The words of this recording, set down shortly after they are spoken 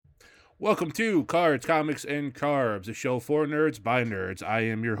Welcome to Cards, Comics, and Carbs, a show for nerds by nerds. I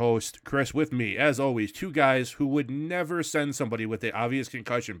am your host, Chris. With me, as always, two guys who would never send somebody with an obvious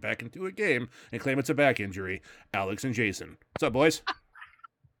concussion back into a game and claim it's a back injury, Alex and Jason. What's up, boys?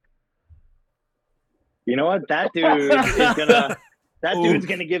 You know what? That dude is gonna. That dude's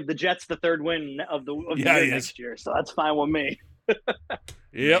gonna give the Jets the third win of the year next year, so that's fine with me.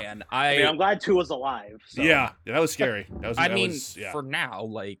 Yep. Man, I mean, I'm glad Tua's alive. So. Yeah, that was scary. For now,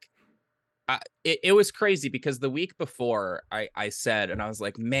 like, it was crazy because the week before I said, and I was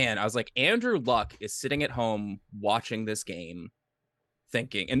like, Andrew Luck is sitting at home watching this game,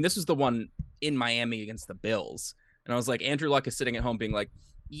 thinking, and this was the one in Miami against the Bills, and I was like, Andrew Luck is sitting at home being like,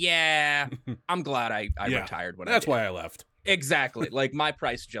 yeah, I'm glad I retired when that's why I left. Exactly. Like, my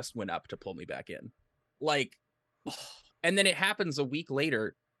price just went up to pull me back in. Like, and then it happens a week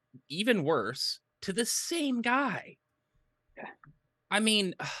later, even worse, to the same guy. I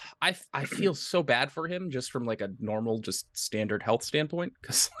mean, I feel so bad for him just from like a normal, just standard health standpoint,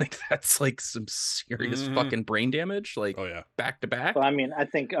 because like that's like some serious fucking brain damage, like back to back. Well, I mean, I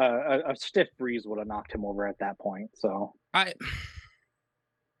think a stiff breeze would have knocked him over at that point. So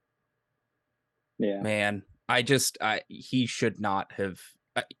man, he should not have.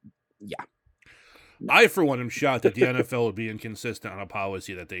 I, for one, am shocked that the NFL would be inconsistent on a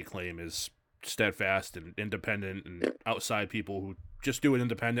policy that they claim is steadfast and independent and outside people who just do it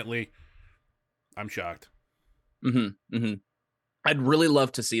independently. I'm shocked. I'd really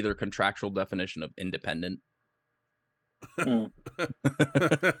love to see their contractual definition of independent.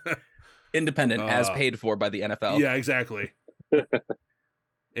 Independent as paid for by the NFL. Yeah, exactly.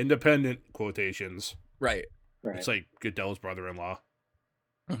 Independent quotations. Right. It's like Goodell's brother-in-law.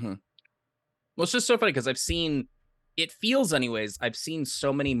 Well, it's just so funny because I've seen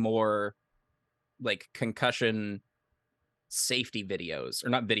so many more like concussion safety videos, or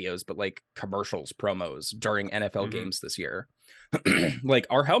not videos, but like commercials, promos during NFL games this year. Like,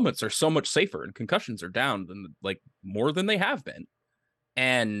 our helmets are so much safer and concussions are down than like more than they have been.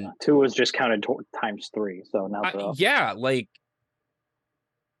 And two was just counted times 3. So now, like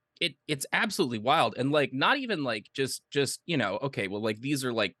it's absolutely wild. And like, not even like just, okay, well, like these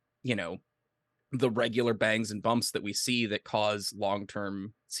are like, the regular bangs and bumps that we see that cause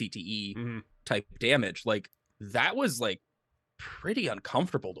long-term CTE type damage. Like, that was like pretty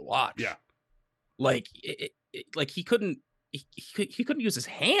uncomfortable to watch. Yeah. Like like he couldn't use his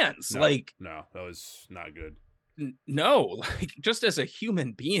hands. No, that was not good. No, like, just as a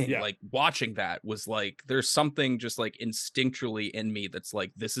human being, like watching that was like, there's something just like instinctually in me that's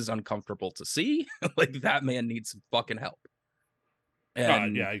like, this is uncomfortable to see. Like, that man needs some fucking help.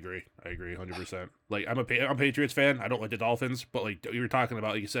 And I agree 100%. Like, I'm a Patriots fan. I don't like the Dolphins, but like you were talking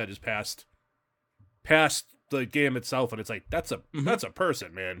about, like you said, is past the game itself, and it's like that's a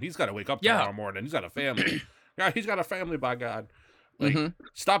person, man. He's got to wake up tomorrow morning. He's got a family. He's got a family, by God. Like,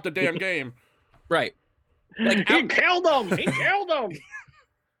 stop the damn game. Right. Like, he killed him. He killed him.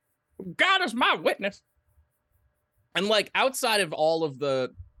 God is my witness. And like, outside of all of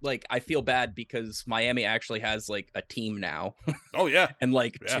the, like, I feel bad because Miami actually has like a team now. Oh yeah. And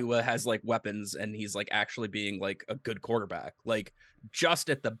like Tua has like weapons, and he's like actually being like a good quarterback. Like, just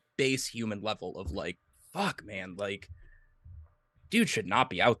at the base human level of like, fuck, man, like, dude should not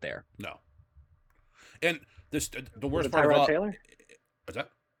be out there. No. And the worst was part Tyrod about Taylor? What's that?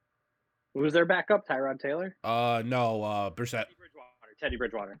 Who was their backup? Tyrod Taylor? No, Brissett. Teddy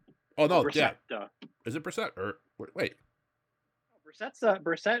Bridgewater. Oh no, Brissett, Is it Brissett or wait?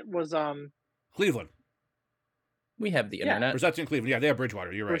 Brissett was Cleveland. We have the internet. Brissett's in Cleveland. Yeah, they have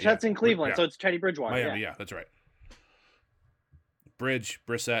Bridgewater. You're right. Brissett's in Cleveland, so it's Teddy Bridgewater. Miami, yeah, that's right.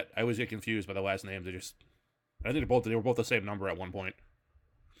 Brissett. I always get confused by the last names. I think they were both the same number at one point.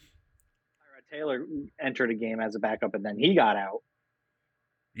 Tyrod Taylor entered a game as a backup, and then he got out.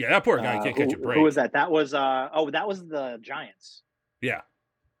 Yeah, that poor guy can't catch a break. Who was that? That was that was the Giants. Yeah.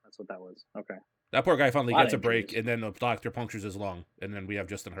 That's what that was. Okay. That poor guy finally gets a break, and then the doctor punctures his lung, and then we have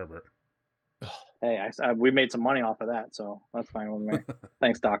Justin Herbert. Hey, we made some money off of that, so that's fine with me.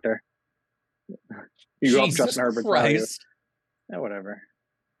 Thanks, doctor. You hope Justin Herbert. Christ. Yeah, whatever.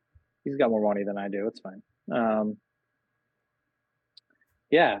 He's got more money than I do. It's fine.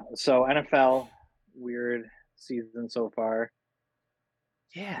 Yeah. So NFL, weird season so far.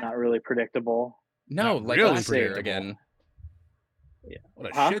 Yeah. Not really predictable. No, Not like really last year predictable. again. Yeah.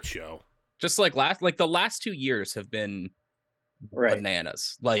 What a shit show. Just like the last 2 years have been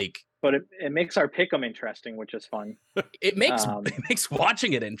bananas. Like, but it makes our pick'em interesting, which is fun. It makes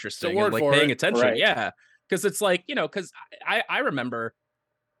watching it interesting and like for paying it. attention. Right. Yeah. Because it's like, because I remember,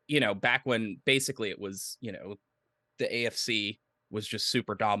 back when basically it was, the AFC was just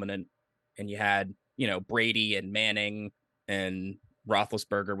super dominant and you had, Brady and Manning, and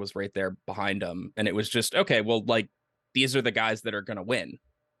Roethlisberger was right there behind them. And it was just, okay, well, like, these are the guys that are going to win.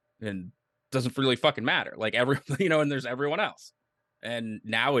 And it doesn't really fucking matter. Like, and there's everyone else. And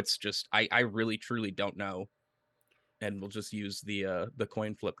now it's just, I really, truly don't know. And we'll just use the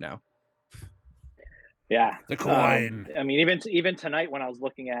coin flip now. Yeah. The coin. I mean, even tonight when I was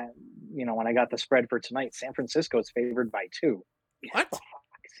looking at, when I got the spread for tonight, San Francisco's favored by 2. What?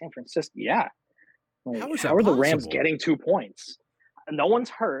 San Francisco? Yeah. Like, how are the Rams getting 2 points? No one's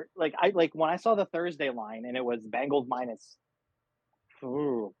hurt. Like when I saw the Thursday line and it was Bengals minus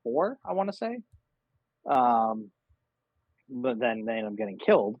 4, I want to say. But then they end up getting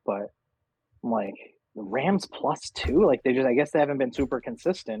killed. But I'm like, the Rams +2. Like I guess they haven't been super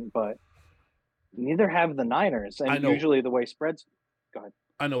consistent, but neither have the Niners. And usually the way spreads. Go ahead.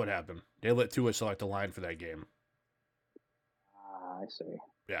 I know what happened. They let Tua select the line for that game. I see.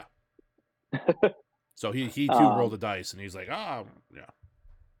 Yeah. So he too rolled the dice, and he's like, yeah.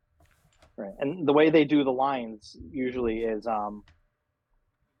 Right, and the way they do the lines usually is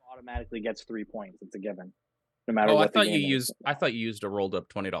automatically gets 3 points. It's a given, no matter what. I thought you used a rolled up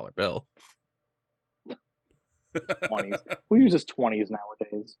 $20 bill. 20s. Who uses 20s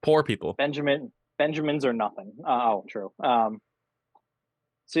nowadays? Poor people. Benjamins are nothing. Oh, true.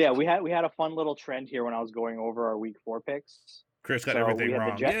 So yeah, we had a fun little trend here when I was going over our week 4 picks. Chris got everything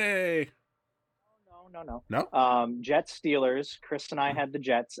wrong. Yay! No. Jets Steelers. Chris and I had the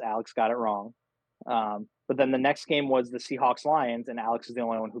Jets. Alex got it wrong. But then the next game was the Seahawks Lions, and Alex is the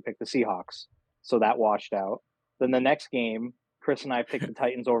only one who picked the Seahawks, so that washed out. Then the next game, Chris and I picked the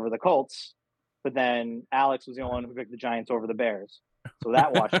Titans over the Colts, but then Alex was the only one who picked the Giants over the Bears, so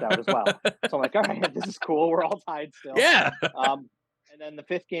that washed out as well. So I'm like, all right, this is cool. We're all tied still. Yeah. And then the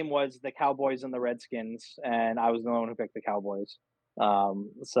 5th game was the Cowboys and the Redskins, and I was the one who picked the Cowboys.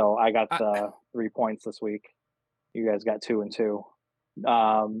 So I got 3 points this week. You guys got 2 and 2.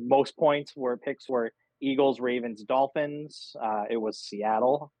 Most points picks were Eagles, Ravens, Dolphins. It was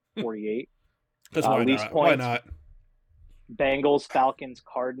Seattle, 48. Least points, why not? Bengals, Falcons,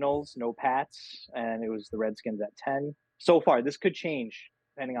 Cardinals, no Pats, and it was the Redskins at 10. So far, this could change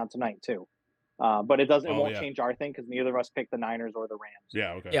depending on tonight too. But it won't change our thing because neither of us picked the Niners or the Rams.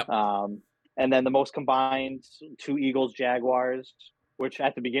 Yeah, okay. Yep. And then the most combined 2 Eagles, Jaguars, which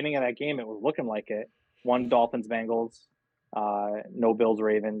at the beginning of that game, it was looking like it. 1 Dolphins, Bengals, no Bills,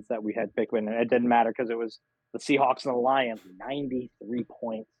 Ravens that we had picked. And it didn't matter because it was the Seahawks and the Lions, 93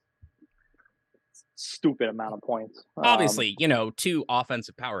 points. Stupid amount of points. Obviously, 2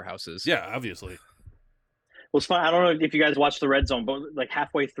 offensive powerhouses. Yeah, obviously. Well, it's fun. I don't know if you guys watched the Red Zone, but like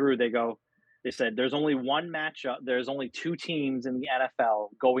halfway through, they said there's only one matchup. There's only 2 teams in the NFL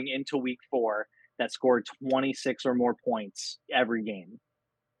going into week 4 that scored 26 or more points every game.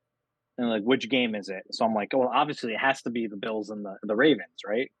 And like, which game is it? So I'm like, well, obviously it has to be the Bills and the Ravens,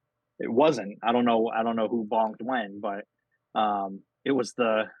 right? It wasn't. I don't know who bonked when, but it was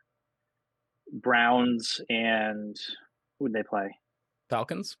the Browns and who did they play?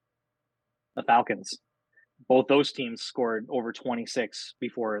 Falcons. The Falcons. Both those teams scored over 26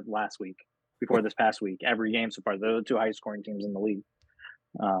 before this past week. Every game so far. They're the 2 highest scoring teams in the league.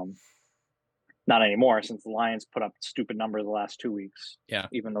 Not anymore since the Lions put up stupid numbers the last 2 weeks. Yeah.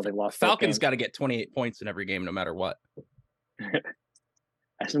 Even though they lost. Falcons got to get 28 points in every game no matter what.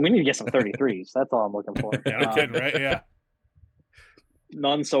 I said we need to get some 33s. That's all I'm looking for. Yeah, no kidding, right? Yeah.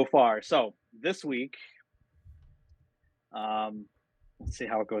 None so far. So this week, let's see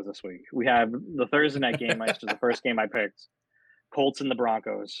how it goes this week. We have the Thursday night game, which is the first game I picked. Colts and the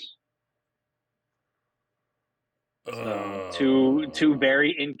Broncos. So two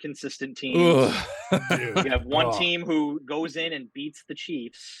very inconsistent teams. You have one team who goes in and beats the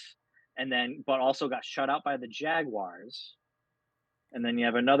Chiefs, but also got shut out by the Jaguars. And then you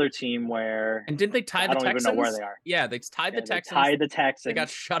have another team where didn't they tie the Texans? I don't even know where they are. Yeah, they tied the Texans. Tied the Texans. They got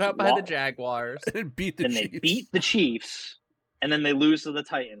shut out by the Jaguars. And beat the Chiefs. They beat the Chiefs, and then they lose to the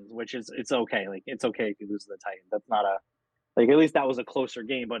Titans, which is it's okay. Like it's okay if you lose to the Titans. That's not at least that was a closer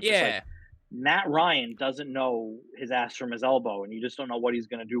game. But yeah. Just like, Matt Ryan doesn't know his ass from his elbow, and you just don't know what he's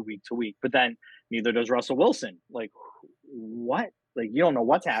going to do week to week. But then neither does Russell Wilson. Like, what? Like, you don't know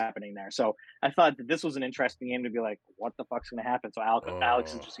what's happening there. So I thought that this was an interesting game to be like, what the fuck's going to happen? So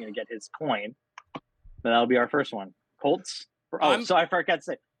Alex is just going to get his coin. But that'll be our first one. Colts. So I forgot to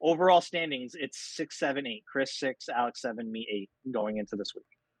say, overall standings, it's 6, 7, 8. Chris 6, Alex 7, me 8 going into this week.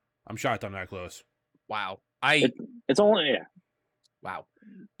 I'm shocked I'm that close. Wow. It's only, yeah. Wow.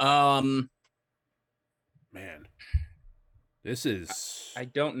 Man, this is. I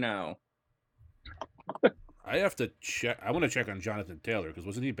don't know. I have to check. I want to check on Jonathan Taylor because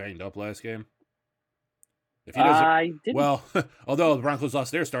wasn't he banged up last game? If he doesn't, I didn't. well, although the Broncos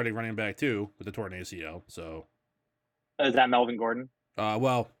lost their starting running back too with the torn ACL, so Is that Melvin Gordon?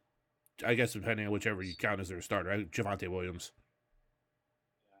 well, I guess depending on whichever you count as their starter, Javonte Williams,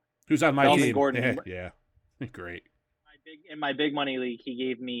 who's on my Melvin team. Gordon. Yeah, great. In my big money league, he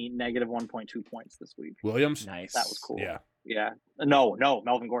gave me negative 1.2 points this week. Williams, Nice. That was cool. Yeah. Yeah. No,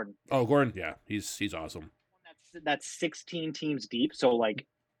 Melvin Gordon. Oh, Gordon. Yeah, he's awesome. That's 16 teams deep. So like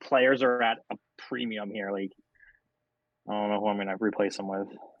players are at a premium here. Like I don't know who I'm gonna replace him with.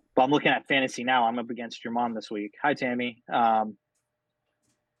 But I'm looking at fantasy now. I'm up against your mom this week. Hi Tammy.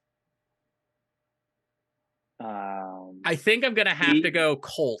 I think I'm gonna have to go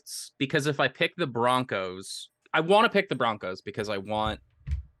Colts because if I pick the Broncos, I want to pick the Broncos because I want.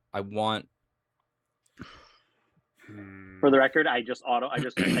 For the record, I just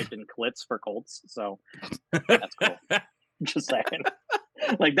typed in Klitz for Colts, so that's cool. Just saying.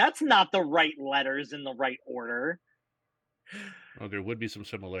 Like that's not the right letters in the right order. Oh, there would be some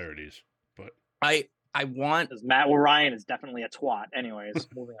similarities, but I want Because Matt Ryan is definitely a twat. Anyways,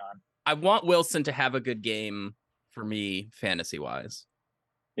 moving on. I want Wilson to have a good game for me fantasy wise.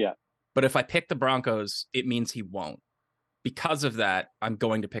 Yeah. But if I pick the Broncos, it means he won't. Because of that, I'm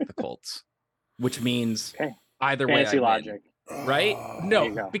going to pick the Colts, which means either Fantasy way, logic. right? There you No,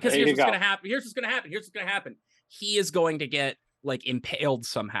 go. because There here's you what's go. gonna happen. Here's what's gonna happen. He is going to get like impaled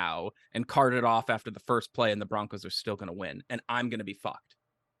somehow and carted off after the first play, and the Broncos are still gonna win, and I'm gonna be fucked.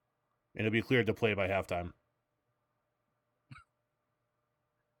 and it'll be cleared to play by halftime.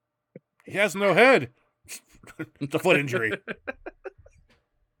 He has no head. It's a foot injury.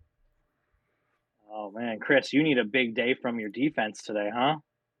 Oh man, Chris, you need a big day from your defense today, huh?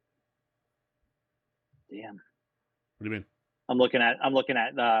 Damn. What do you mean? I'm looking at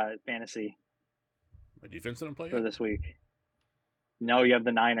fantasy My defense didn't play for yet? this week. No, you have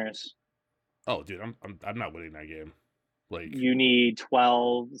the Niners. Oh, dude, I'm not winning that game. Like, You need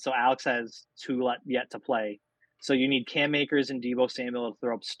 12. So Alex has 2 yet to play. So you need Cam Akers and Deebo Samuel to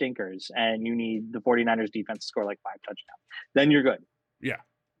throw up stinkers, and you need the 49ers defense to score like 5 touchdowns. Then you're good.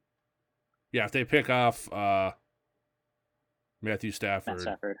 yeah, if they pick off Matthew Stafford Matt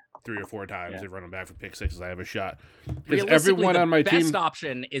Stafford. 3 or 4 times, Yeah. they run him back for pick sixes, I have a shot. Because Realistically, everyone the on my best team,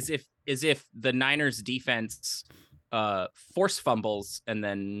 option is if the Niners defense force fumbles and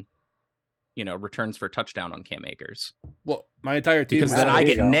then returns for a touchdown on Cam Akers, well, my entire team, because was then Wow, I there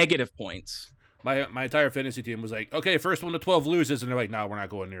you get go. negative points. my entire fantasy team was like, okay, first 1 to 12 loses, and they're like, no, we're not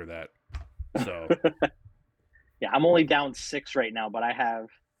going near that. So Yeah, I'm only down 6 right now, but I have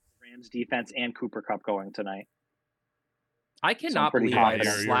Rams defense and Cooper Kupp going tonight. I cannot pretty believe I confident.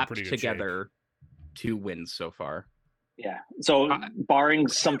 You're in slapped pretty good together 2 wins so far. Yeah. So barring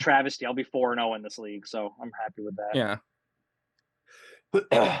some travesty, I'll be 4-0 in this league. So I'm happy with that. Yeah.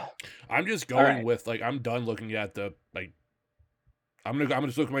 I'm just All going right. with like I'm done looking at the like. I'm gonna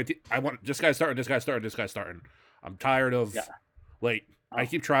just look at my team. I want this guy starting, this guy starting, this guy starting. I'm tired of like I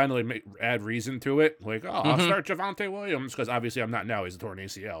keep trying to like add reason to it. Like, I'll start Javonte Williams because obviously I'm not now. He's a torn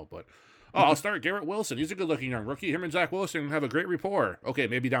ACL, but I'll start Garrett Wilson. He's a good-looking young rookie. Him and Zach Wilson have a great rapport. Okay,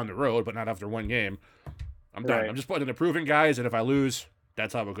 maybe down the road, but not after 1 game. I'm done. Right. I'm just putting in the proven guys, and if I lose,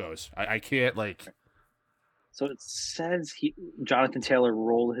 that's how it goes. I can't like. So it says Jonathan Taylor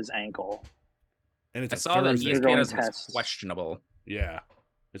rolled his ankle. And it's I a saw that Thursday. You're going ESPN was tests. questionable. Yeah,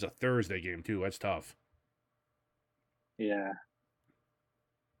 it's a Thursday game too. That's tough. Yeah.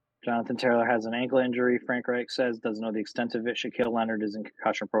 Jonathan Taylor has an ankle injury. Frank Reich says doesn't know the extent of it. Shaquille Leonard is in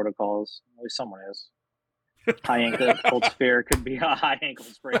concussion protocols. At least someone is. High ankle sprain could be a high ankle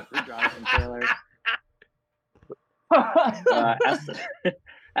sprain for Jonathan Taylor.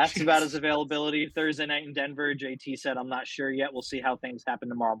 Asked about his availability Thursday night in Denver. JT said, I'm not sure yet. We'll see how things happen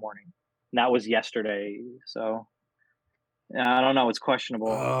tomorrow morning. And that was yesterday. So I don't know. It's questionable.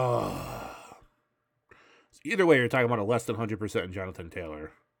 Either way, you're talking about a less than 100% in Jonathan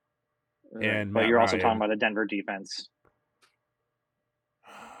Taylor. And but Matt you're also Ryan. talking about a Denver defense.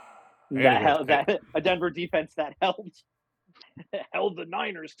 I gotta go- That a Denver defense that held the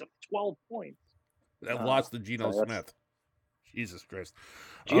Niners to 12 points. That lost to Geno so that's- Smith. Jesus Christ.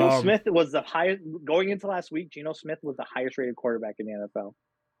 Geno Smith was the highest going into last week. Geno Smith was the highest rated quarterback in the NFL.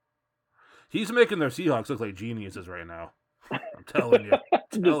 He's making their Seahawks look like geniuses right now. I'm telling you.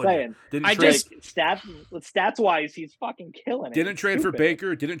 I'm just saying. Didn't trade, Stats wise, he's fucking killing it. didn't He's trade for stupid.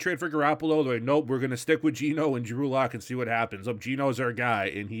 Baker. Didn't trade for Garoppolo. They're like, nope, we're gonna stick with Geno and Drew Lock and see what happens. Geno's our guy,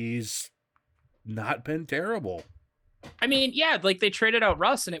 and he's not been terrible. I mean, yeah, like they traded out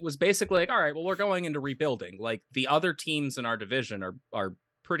Russ, and it was basically like, all right, well, we're going into rebuilding. Like the other teams in our division are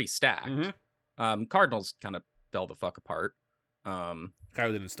pretty stacked. Mhm. Cardinals kind of fell the fuck apart.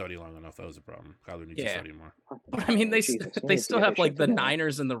 Kyler didn't study long enough. That was the problem. Kyler needs to study more. But I mean, they still have like the together.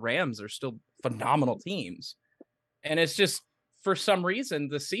 Niners and the Rams are still phenomenal teams, and it's just for some reason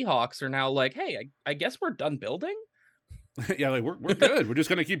the Seahawks are now like, hey, I guess we're done building. Yeah, like we're good. We're just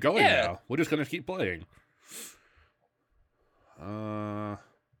gonna keep going now. We're just gonna keep playing. But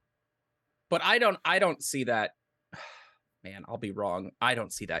I don't see that. Man, I'll be wrong. I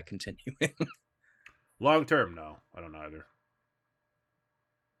don't see that continuing. Long term, no, I don't either.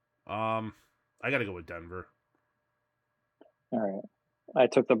 I gotta go with Denver. All right, I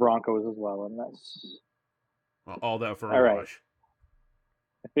took the Broncos as well, and that's all that for all a right. wash.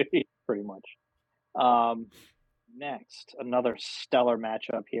 Pretty much. Next, another stellar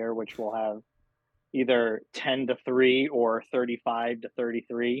matchup here, which will have either 10-3 or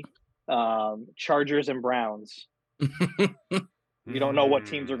 35-33. Chargers and Browns. You don't know what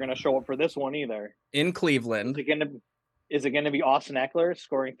teams are going to show up for this one either. In Cleveland. Is it going to be Austin Eckler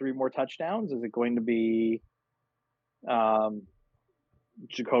scoring 3 more touchdowns? Is it going to be Jacoby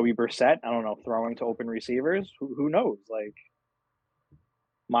Brissett? I don't know, throwing to open receivers? Who knows? Like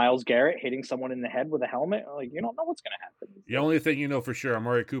Myles Garrett hitting someone in the head with a helmet? Like, you don't know what's going to happen. The only thing you know for sure,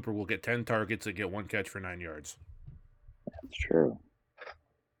 Amari Cooper will get 10 targets and get 1 catch for 9 yards. That's true.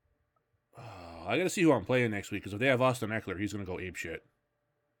 I got to see who I'm playing next week, because if they have Austin Eckler, he's going to go ape shit.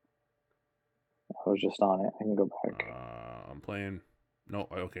 I was just on it. I can go back. I'm playing. No,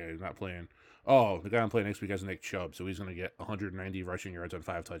 okay, not playing. Oh, the guy I'm playing next week has Nick Chubb, so he's going to get 190 rushing yards on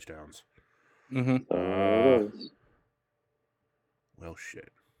 5 touchdowns. Mm-hmm. So it is. Well, shit.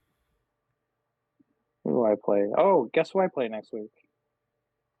 Who do I play? Oh, guess who I play next week?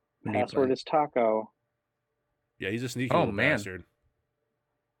 Password is Taco. Yeah, he's a sneaky little bastard.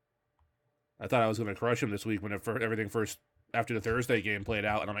 I thought I was going to crush him this week when everything first, after the Thursday game played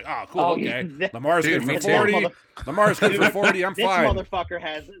out, and I'm like, oh, cool, okay. Lamar's good for 40. Lamar's good for 40. I'm fine.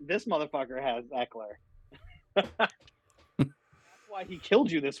 This motherfucker has Eckler. That's why he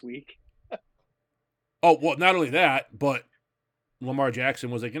killed you this week. Oh, well, not only that, but Lamar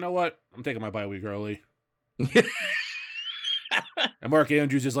Jackson was like, you know what? I'm taking my bye week early. And Mark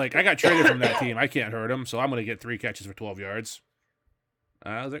Andrews is like, I got traded from that team. I can't hurt him, so I'm going to get 3 catches for 12 yards.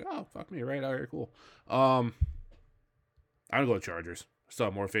 I was like, oh, fuck me, right? All right, cool. I'm going to go with Chargers. I still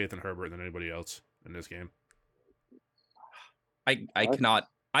have more faith in Herbert than anybody else in this game. I cannot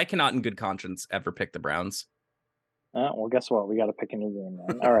in good conscience ever pick the Browns. Well, guess what? We got to pick a new game,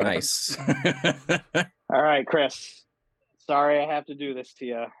 man. All right. Nice. All right, Chris. Sorry I have to do this to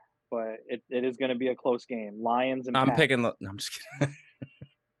you, but it is going to be a close game. Lions and Pats. Picking the... I'm just kidding.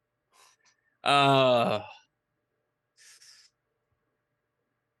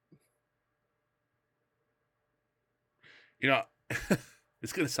 You know,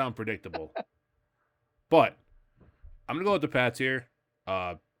 it's going to sound predictable, but I'm going to go with the Pats here.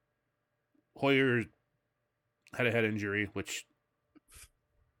 Hoyer had a head injury, which,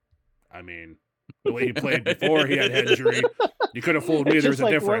 I mean, the way he played before he had head injury, you could have fooled me. There's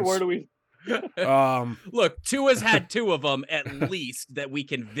a difference. Where do we... Look, Tua's had 2 of them at least that we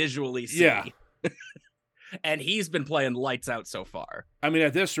can visually see. Yeah. And he's been playing lights out so far. I mean,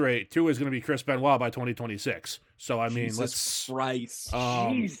 at this rate, Tua is going to be Chris Benoit by 2026. So, I mean, Jesus Christ.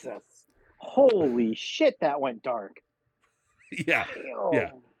 Jesus. Holy shit, that went dark. Yeah.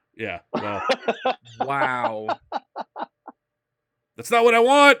 Yeah. Well. Wow. That's not what I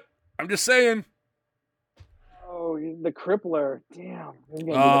want. I'm just saying. Oh, the crippler. Damn. You're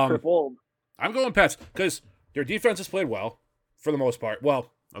going to be crippled. I'm going Pats because their defense has played well for the most part.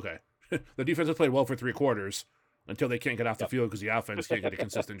 Well, okay. The defense has played well for 3 quarters until they can't get off the field because the offense can't get a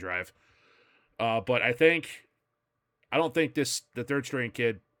consistent drive. But I don't think the third string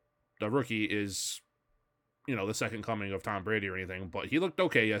kid, the rookie, is, the second coming of Tom Brady or anything. But he looked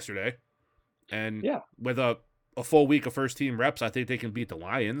okay yesterday. And with a full week of first team reps, I think they can beat the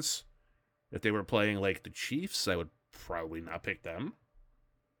Lions. If they were playing like the Chiefs, I would probably not pick them.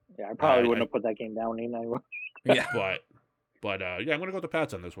 Yeah, I probably wouldn't have put that game down anyway. Yeah, but I'm gonna go with the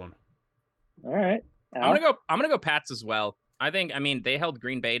Pats on this one. All right, I'm gonna go Pats as well. I mean, they held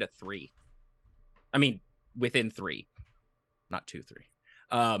Green Bay to 3. I mean, within 3, not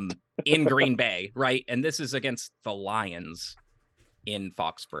 2-3. In Green Bay, right? And this is against the Lions in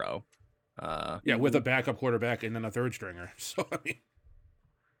Foxborough. With a backup quarterback and then a third stringer. So I mean,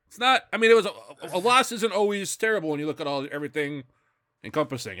 it's not. I mean, it was a loss isn't always terrible when you look at everything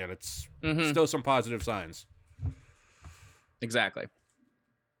encompassing it. It's still some positive signs. Exactly.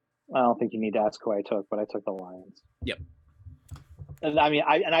 I don't think you need to ask who I took, but I took the Lions. Yep. And I mean,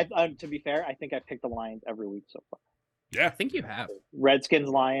 I to be fair, I think I picked the Lions every week so far. Yeah. I think you have. Redskins,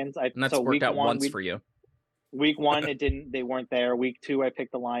 Lions. And that's so worked week out one, once for you. Week one, they weren't there. Week two, I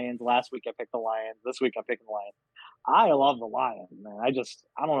picked the Lions. Last week, I picked the Lions. This week, I'm picking the Lions. I love the Lions, man. I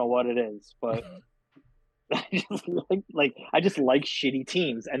don't know what it is, but I just like shitty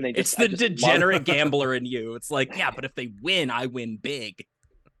teams, and they just. It's the degenerate gambler in you. It's like, yeah, but if they win, I win big.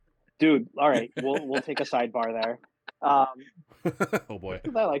 Dude, all right, we'll take a sidebar there. Oh boy.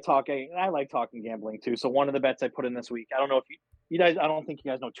 I like talking gambling too. So one of the bets I put in this week, I don't know if you guys, I don't think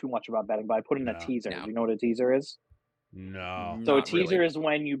you guys know too much about betting, but I put in a teaser. No. Do you know what a teaser is? No. So a Not teaser really. is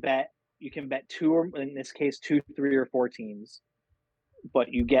when you can bet two, or in this case, 2, 3, or 4 teams,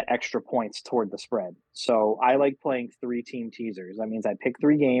 but you get extra points toward the spread. So I like playing 3-team teasers. That means I pick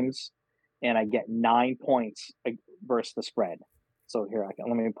 3 games and I get 9 points versus the spread. So here,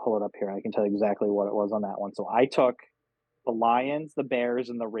 let me pull it up here. I can tell you exactly what it was on that one. So I took the Lions, the Bears,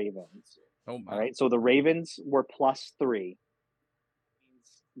 and the Ravens. Oh my. All right. So the Ravens were +3.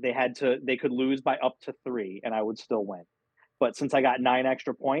 They could lose by up to 3 and I would still win. But since I got 9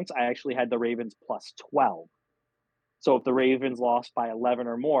 extra points, I actually had the Ravens +12. So if the Ravens lost by 11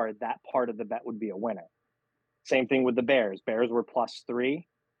 or more, that part of the bet would be a winner. Same thing with the Bears. Bears were +3.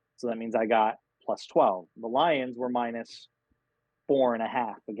 So that means I got +12. The Lions were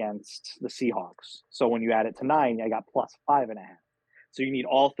 -4.5 against the Seahawks. So when you add it to 9, I got +5.5. So you need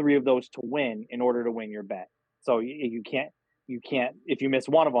all 3 of those to win in order to win your bet. So you can't, if you miss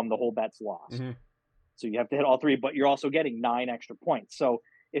one of them, the whole bet's lost. Mm-hmm. So you have to hit all 3, but you're also getting 9 extra points. So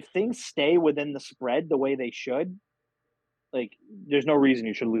if things stay within the spread the way they should, like, there's no reason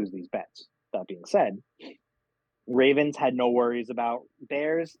you should lose these bets. That being said, Ravens had no worries about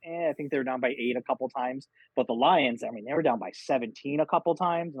Bears. I think they were down by 8 a couple times. But the Lions, I mean, they were down by 17 a couple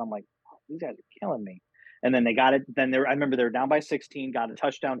times. And I'm like, oh, these guys are killing me. And then they got it. Then I remember they were down by 16, got a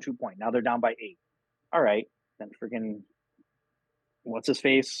touchdown, 2 point. Now they're down by 8. All right. Then freaking, what's his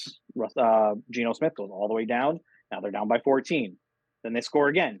face? Geno Smith goes all the way down. Now they're down by 14. Then they score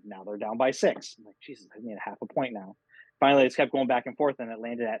again. Now they're down by 6. I'm like, Jesus, I need a half a point now. Finally, it's kept going back and forth, and it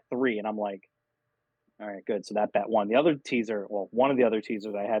landed at 3. And I'm like, all right, good. So that bet won. The other teaser, well, one of the other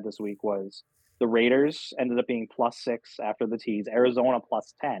teasers I had this week was the Raiders ended up being +6 after the tease, Arizona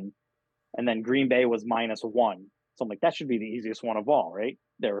 +10, and then Green Bay was -1. So I'm like, that should be the easiest one of all, right?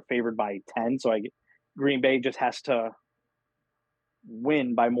 They were favored by 10, so Green Bay just has to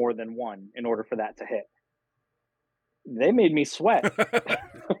win by more than 1 in order for that to hit. They made me sweat.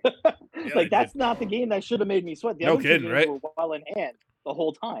 Yeah, like, that's not the game that should have made me sweat. The No other kidding, two games right? were well in hand the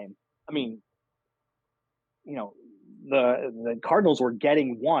whole time. I mean, you know, the Cardinals were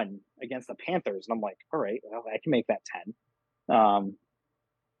getting 1 against the Panthers, and I'm like, all right, well, I can make that 10. But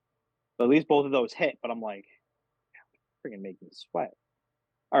at least both of those hit. But I'm like, freaking make me sweat.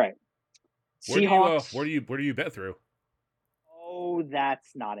 All right, Seahawks. Where do you bet through? Oh,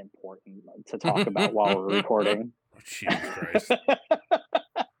 that's not important to talk about while we're recording. Oh, Jesus Christ.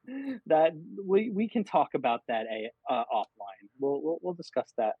 That we can talk about that offline. We'll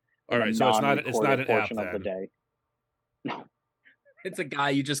discuss that. All right, so it's not an app portion of the then. day. No, It's a guy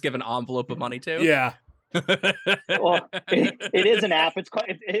you just give an envelope of money to. Yeah. well, it is an app.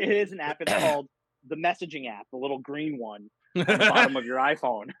 It is an app. It's called the messaging app, the little green one on the bottom of your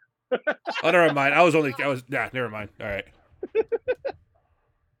iPhone. Oh, never mind. Never mind. All right.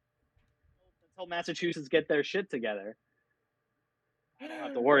 Until Massachusetts get their shit together, I don't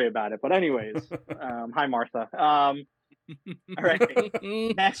have to worry about it. But anyways, hi Martha. All right,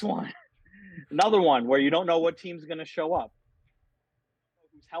 next one. Another one where you don't know what team's going to show up.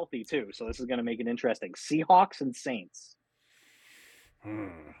 Who's healthy too? So this is going to make it interesting. Seahawks and Saints.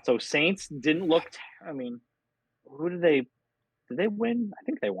 So Saints didn't look. I mean, who did they win? I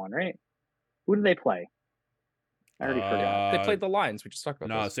think they won, right? Who did they play? I already forgot. They played the Lions. We just talked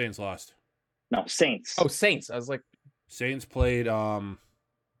about No, this. Saints lost. No, Saints. Oh, Saints. I was like, Saints played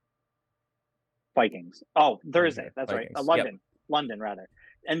Vikings. Oh, Thursday. That's Vikings. right. London, rather.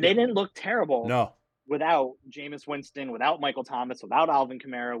 And they didn't look terrible. No. Without Jameis Winston, without Michael Thomas, without Alvin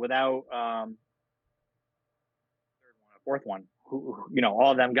Kamara, without fourth one, who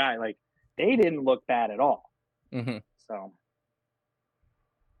all of them guys, like, they didn't look bad at all. mm-hmm. So,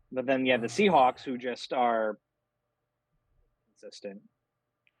 but then you have the Seahawks, who just are consistent.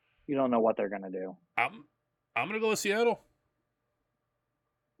 You don't know what they're gonna do. I'm gonna go with Seattle.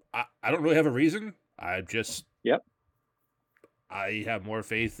 I don't really have a reason. I have more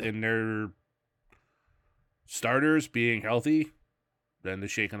faith in their starters being healthy than the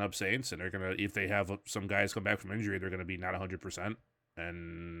shaken up Saints, and they're gonna, if they have some guys come back from injury, they're gonna be not 100%.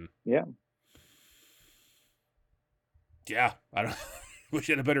 And yeah, I don't. Wish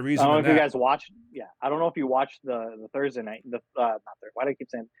you had a better I reason don't know than if you that. guys watched. Yeah, I don't know if you watched the Thursday night. Not Thursday. Why do I keep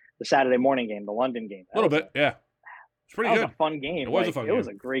saying the Saturday morning game, the London game? A little bit, yeah. It's pretty That was good. a fun game. It was a fun It was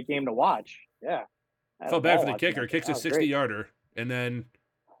game. a great game to watch. Yeah. I had Felt a bad ball for the watching kicker. that game. Kicks a That was great. 60-yarder, and then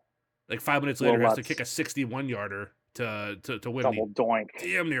like 5 minutes Will later has to Lutz. kick a 61-yarder to win. Double doink.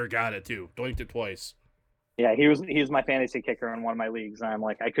 Damn near got it too. Doinked it twice. Yeah, he was my fantasy kicker in one of my leagues, and I'm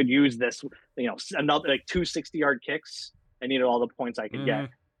like, I could use this. Another like 2 60-yard kicks. I needed all the points I could get,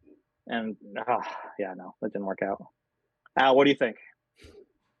 and yeah, no, that didn't work out. Al, what do you think?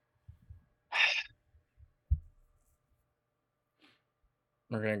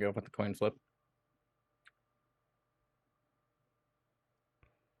 We're gonna go with the coin flip.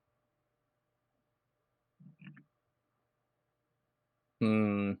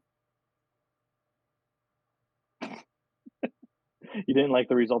 You didn't like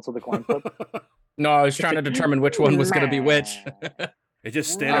the results of the coin flip? No, I was trying to determine which one was going to be which. It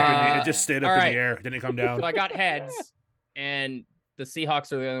just stayed up. It just stayed up in right. the air. It didn't come down. So I got heads, and the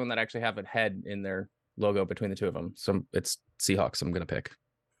Seahawks are the only one that actually have a head in their logo between the two of them. So it's Seahawks. I'm going to pick.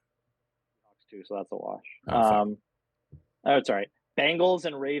 Too, so that's a wash. Oh, it's all right. Bengals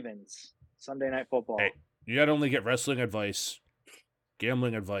and Ravens Sunday Night Football. Hey, you not only get wrestling advice,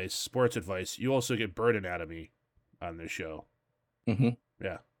 gambling advice, sports advice, you also get bird anatomy on this show. Mm-hmm.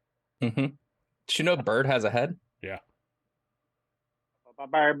 Yeah. Mm-hmm. Did you know Bird has a head? Yeah.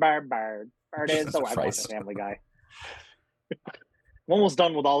 Bird. Bird is the Family Guy. I'm almost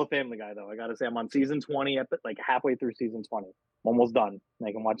done with all the Family Guy, though. I got to say, I'm on season 20, like halfway through season 20. I'm almost done.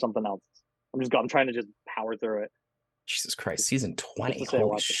 I can watch something else. I'm trying to just power through it. Jesus Christ, season 20.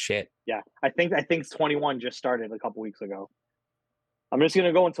 Holy shit. Yeah. I think 21 just started a couple weeks ago. I'm just going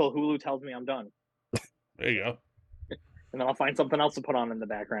to go until Hulu tells me I'm done. There you go. And then I'll find something else to put on in the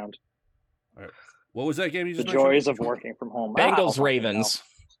background. All right. What was that game you just The mentioned? joys of working from home. Bengals, Ravens.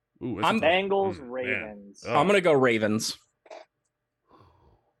 Ooh, I'm Bengals, Ravens. I'm going to go Ravens.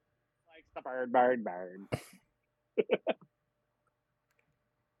 Like the bird.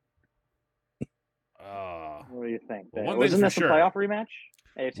 What do you think? Wasn't this a playoff rematch?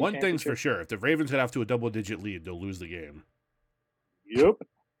 AFC One thing's for sure. If the Ravens get off to a double-digit lead, they'll lose the game. Yep.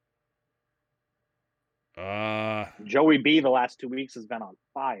 Joey B the last 2 weeks has been on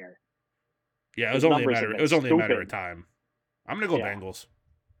fire. Yeah, it was only a matter of time. I'm gonna go Bengals.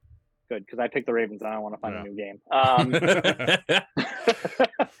 Good, because I picked the Ravens and I don't want to find a new game.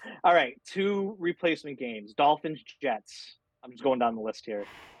 All right, 2 replacement games. Dolphins, Jets. I'm just going down the list here.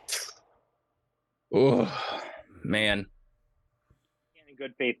 Oh, man. In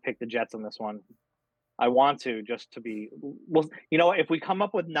good faith, pick the Jets on this one. I want to just to be. Well, you know what? If we come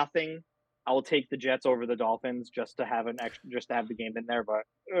up with nothing, I will take the Jets over the Dolphins just to have the game in there. But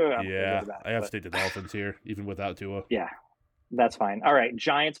I have to take the Dolphins here, even without Tua. Yeah, that's fine. All right,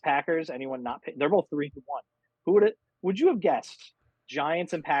 Giants, Packers. Anyone not? They're both 3-1. Who would you have guessed?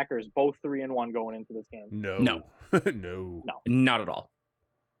 Giants and Packers both 3-1 going into this game. No, no, not at all.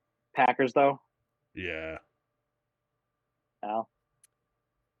 Packers though. Yeah. Al?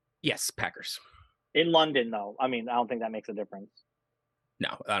 Yes, Packers. In London, though. I mean, I don't think that makes a difference.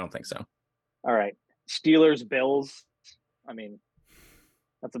 No, I don't think so. All right. Steelers, Bills. I mean,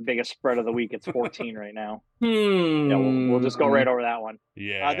 that's the biggest spread of the week. It's 14 right now. Yeah, we'll just go right over that one.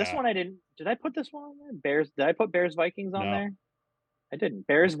 Yeah. This one I didn't. Did I put this one on there? Bears. Did I put Bears Vikings on there? I didn't.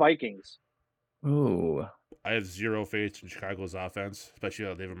 Bears Vikings. Ooh. I have zero faith in Chicago's offense, especially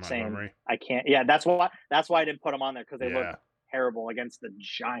David Montgomery. Same. I can't. Yeah, that's why I didn't put them on there because they look terrible against the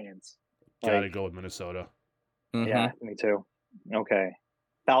Giants. Gotta go with Minnesota. Mm-hmm. Yeah, me too. Okay.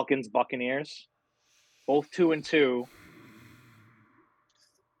 Falcons, Buccaneers. Both 2-2.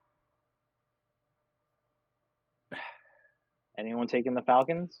 Anyone taking the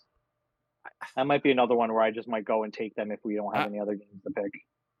Falcons? That might be another one where I just might go and take them if we don't have any other games to pick.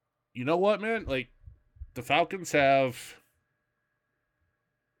 You know what, man? Like, the Falcons have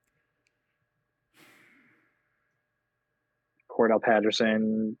Cordell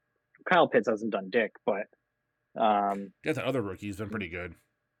Patterson. Kyle Pitts hasn't done dick, but yeah, that other rookie's been pretty good.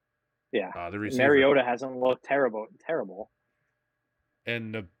 Yeah, the receiver. Mariota hasn't looked terrible.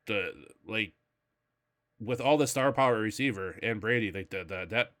 And the like, with all the star power receiver and Brady, like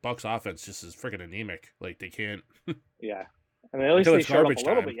that Bucs offense just is freaking anemic. Like they can't. Yeah, I mean at least they showed up a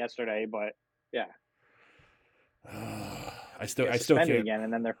little bit yesterday, but yeah. I still can't again,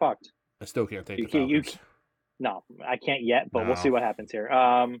 and then they're fucked. I still can't take the Falcons. No, I can't yet, but we'll see what happens here.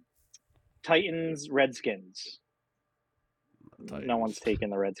 Titans, Redskins. Titans. No one's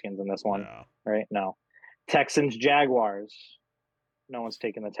taking the Redskins in this one, right? No. Texans, Jaguars. No one's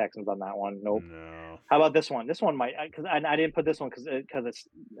taking the Texans on that one. Nope. No. How about this one? This one might, because I didn't put this one because it's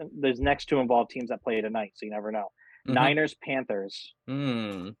there's next two involved teams that play tonight, so you never know. Niners, Panthers.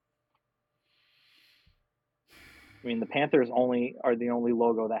 Mm. I mean, the Panthers are the only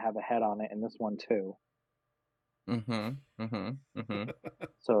logo that have a head on it in this one too.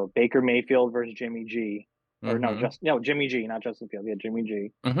 So Baker Mayfield versus Jimmy G, or Jimmy G, not Justin Fields. Yeah, Jimmy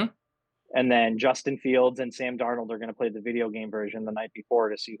G. And then Justin Fields and Sam Darnold are going to play the video game version the night before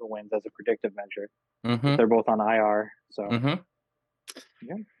to see who wins as a predictive measure. They're both on IR, so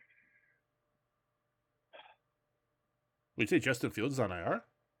yeah. Would you say Justin Fields is on IR?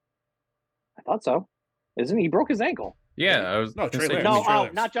 I thought so. Isn't he? Broke his ankle. Yeah, I was. No, Trey Lance. No, Trey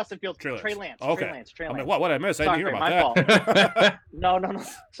Lance. not Justin Fields. Trey Lance. Okay. Trey Lance. I'm like, what I missed? I didn't hear about my that. fault. No.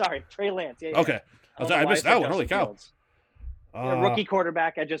 Sorry, Trey Lance. Yeah. Okay. I missed that one. Holy cow. Rookie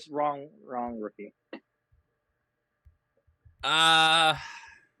quarterback. I just wrong rookie. Yeah,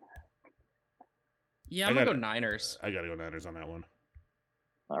 I'm gonna go Niners. I gotta go Niners on that one.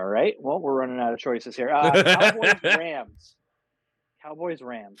 All right. Well, we're running out of choices here. Cowboys, Rams. Cowboys,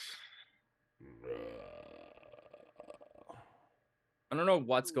 Rams. I don't know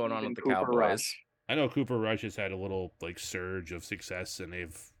what's going on with the Cowboys. Rush. I know Cooper Rush has had a little surge of success, and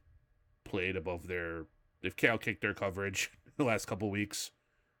they've played above they've kicked their coverage the last couple weeks,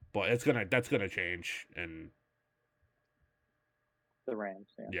 but that's gonna change. And the Rams.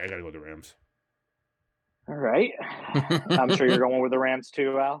 Yeah, I gotta go with the Rams. All right. I'm sure you're going with the Rams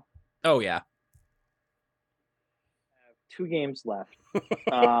too, Al. Oh yeah. I have 2 games left.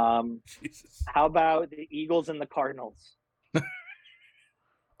 Jesus. How about the Eagles and the Cardinals?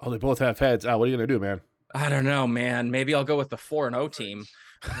 Oh, they both have heads. What are you gonna do, man? I don't know, man. Maybe I'll go with the 4-0 team.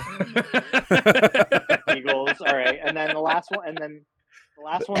 Eagles. All right, and then the last one.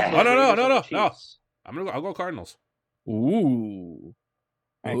 No. I'll go Cardinals. Ooh.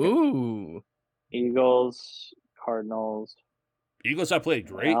 Okay. Ooh. Eagles, Cardinals. Eagles have played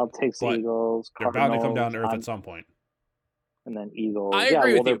great. I'll take the Eagles. They're bound to come down to earth at some point. And then Eagles. I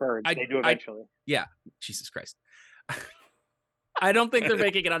agree with you. Birds. They do eventually. Yeah. Jesus Christ. I don't think they're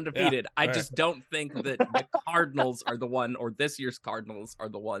making it undefeated. I just don't think that the Cardinals are the one, or this year's Cardinals are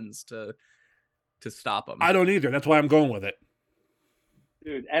the ones to stop them. I don't either. That's why I'm going with it.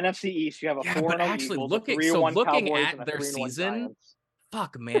 Dude, NFC East, you have a 4-0 but actually, Eagles, looking Cowboys, at their season, Giants.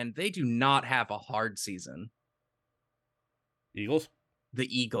 fuck, man, they do not have a hard season. Eagles? The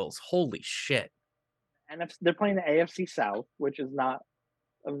Eagles. Holy shit. They're playing the AFC South, which is not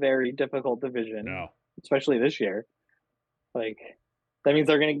a very difficult division. No. Especially this year. Like, that means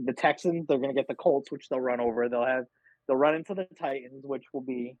the Texans, they're gonna get the Colts, which they'll run over. They'll run into the Titans, which will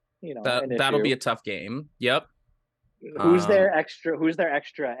be, that'll be a tough game. Yep. Who's their extra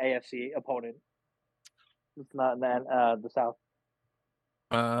AFC opponent? It's not the South.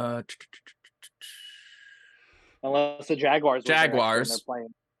 Unless the Jaguars. They're playing.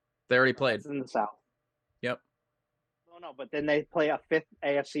 They already played. It's in the South. Yep. No, but then they play a 5th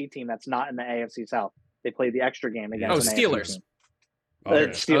AFC team that's not in the AFC South. They play the extra game against Steelers.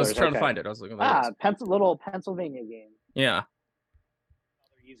 Steelers. I was trying to find it. I was looking at little Pennsylvania game. Yeah.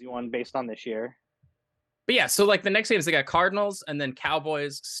 Another easy one based on this year. But yeah, so like the next games, they got Cardinals and then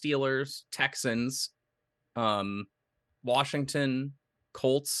Cowboys, Steelers, Texans, Washington,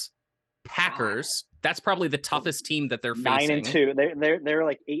 Colts, Packers. That's probably the toughest team that they're facing. 9-2. They're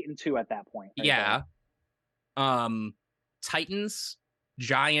like 8-2 at that point. Yeah. Titans,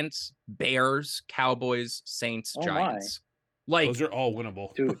 Giants, Bears, Cowboys, Saints, Giants. Like those are all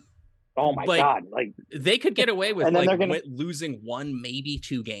winnable. Dude. Oh my God. Like they could get away with losing 1, maybe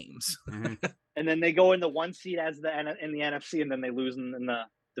 2 games. Mm-hmm. And then they go in the 1 seed as in the NFC, and then they lose in the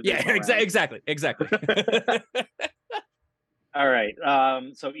exactly. All right.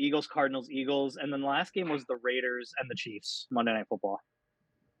 So Eagles, Cardinals, Eagles, and then the last game was the Raiders and the Chiefs, Monday Night Football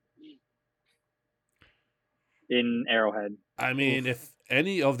in Arrowhead. I mean, if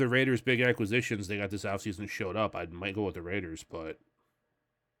any of the Raiders' big acquisitions they got this offseason showed up, I might go with the Raiders, but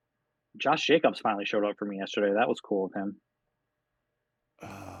Josh Jacobs finally showed up for me yesterday. That was cool of him.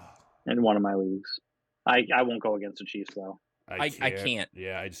 In one of my leagues. I won't go against the Chiefs, though. I can't.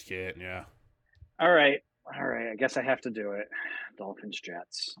 Yeah, I just can't. Yeah. All right. I guess I have to do it. Dolphins,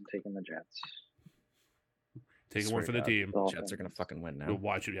 Jets. I'm taking the Jets. Taking one for the team. Dolphins. Jets are going to fucking win now. You'll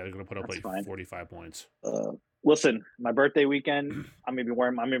watch it. Yeah, they're going to put up That's like fine. 45 points. Listen, my birthday weekend, I'm gonna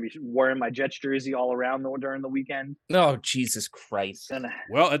be wearing my Jets jersey all around during the weekend. Oh, Jesus Christ.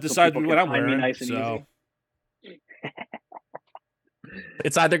 Well, it decides what I'm wearing. Nice and so. easy.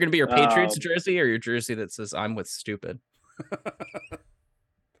 It's either going to be your Patriots jersey or your jersey that says "I'm with stupid."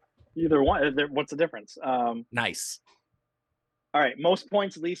 Either one. What's the difference? Nice. All right, most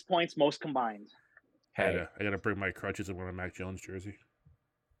points, least points, most combined. Hey, I gotta bring my crutches and wear a Mac Jones jersey.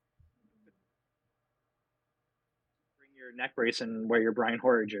 Bring your neck brace and wear your Brian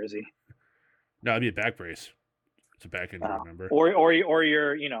Hoyer jersey. No, it'd be a back brace. It's a back injury, remember? Or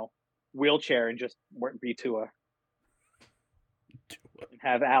your wheelchair and just be Tua. And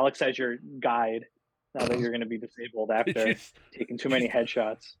have Alex as your guide now that you're going to be disabled after taking too many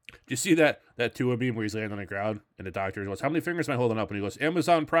headshots. Do you see that Tua meme where he's laying on the ground and the doctor goes, "How many fingers am I holding up?" And he goes,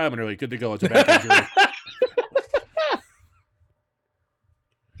 "Amazon Prime," and they're like, "Good to go. It's a back injury."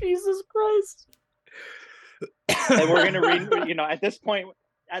 Jesus Christ. And we're going to read, at this point,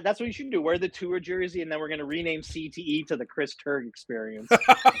 that's what you should do. Wear the Tua jersey, and then we're going to rename CTE to the Chris Turg experience.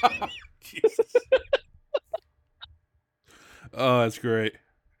 Jesus. Oh, that's great.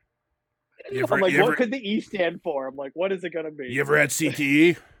 What could the E stand for? I'm like, what is it going to be? You ever had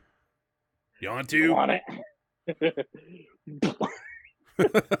CTE? You want to? You want it?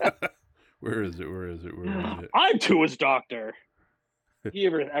 Where is it? I'm Tua's doctor.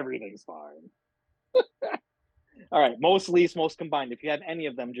 Everything's fine. All right, most, least, most combined. If you have any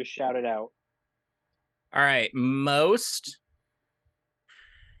of them, just shout it out. All right, most.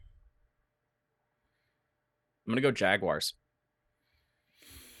 I'm gonna go Jaguars.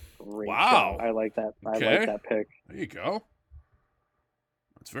 Great wow, show. I like that. Okay. I like that pick. There you go.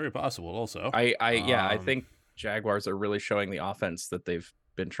 That's very possible. Also, I think Jaguars are really showing the offense that they've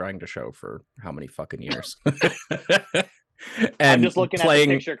been trying to show for how many fucking years. And I'm just looking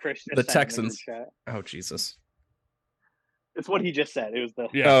playing at the picture Chris just the sent in Texans. the chat. Oh Jesus! It's what he just said. It was the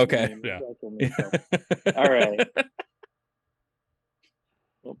Oh, okay. meme. Yeah. That's the meme, so. All right.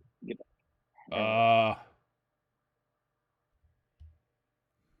 Oh, get back.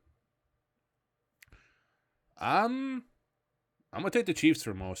 I'm gonna take the Chiefs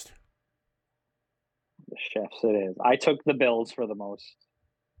for most. The chefs it is. I took the Bills for the most.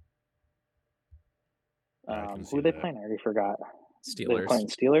 Who are they playing? I already forgot. They're playing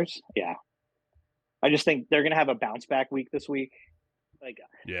Steelers? Yeah. I just think they're going to have a bounce back week this week.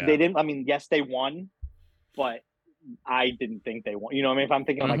 Yeah. They didn't, yes, they won, but I didnn't think they won. You know what I mean? If I'm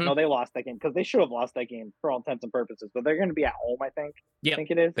thinking no, they lost that game because they should have lost that game for all intents and purposes, but they're going to be at home, I think. Yeah, I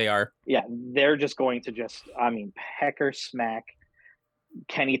think it is. They are. Yeah. They're just going to pecker smack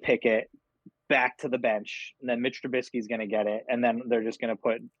Kenny Pickett back to the bench, and then Mitch Trubisky's going to get it, and then they're just going to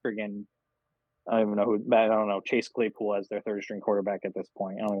put friggin' I don't know Chase Claypool as their third string quarterback at this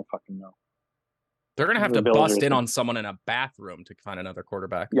point. I don't even fucking know. They're going to have to bust in on someone in a bathroom to find another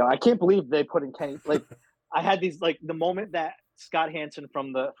quarterback. Yeah, I can't believe they put in Kenny. I had these the moment that Scott Hansen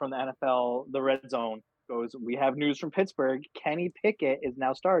from the NFL, the Red Zone goes, "We have news from Pittsburgh. Kenny Pickett is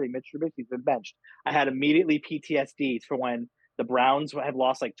now starting. Mitch Trubisky's been benched." I had immediately PTSD for when the Browns had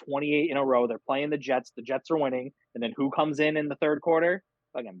lost 28 in a row. They're playing the Jets. The Jets are winning. And then who comes in the third quarter?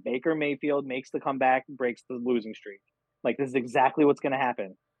 Again, Baker Mayfield makes the comeback, breaks the losing streak. This is exactly what's going to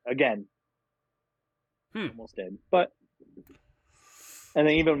happen. Again, almost did. But, and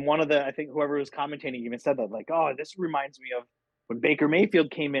then even one of I think whoever was commentating even said that, "Oh, this reminds me of when Baker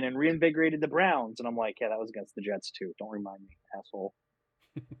Mayfield came in and reinvigorated the Browns." And I'm like, yeah, that was against the Jets too. Don't remind me, asshole.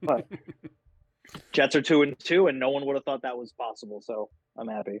 But Jets are 2-2, and no one would have thought that was possible. So I'm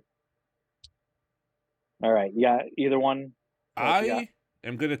happy. All right. Yeah. Either one. I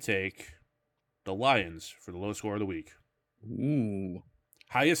am going to take the Lions for the low score of the week. Ooh.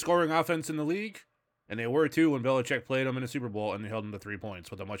 Highest scoring offense in the league, and they were too when Belichick played them in the Super Bowl, and they held them to 3 points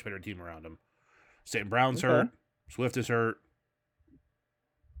with a much better team around them. St. Brown's hurt. Swift is hurt.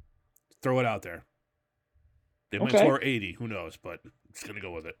 Throw it out there. They might score 80. Who knows? But it's going to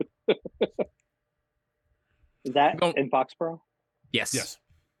go with it. Is that in Foxborough? Yes.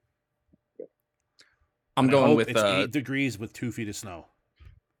 I'm going with it's 8 degrees with 2 feet of snow.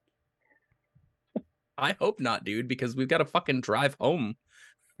 I hope not, dude, because we've got to fucking drive home.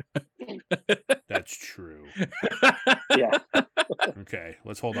 That's true. Yeah. Okay,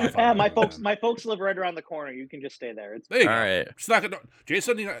 let's hold off. My folks live right around the corner. You can just stay there. It's all right. Just not gonna.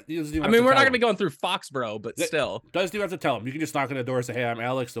 Jason, we're not gonna be going through Foxborough, but still, does you have to tell them? You can just knock on the door and say, "Hey, I'm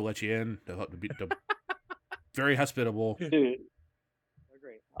Alex." They'll let you in. They'll be very hospitable. Dude, they're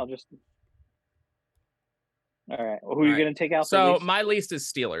great. I'll just. All right. Well, who are you gonna take out? So my least is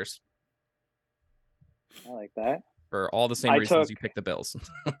Steelers. I like that. For all the same reasons you picked the Bills.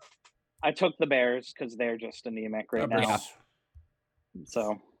 I took the Bears because they're just anemic right now.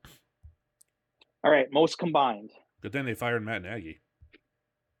 So, all right, most combined. Good thing they fired Matt Nagy.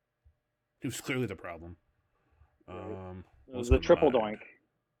 He was clearly the problem. It was the triple doink.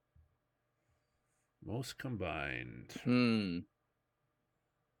 Most combined.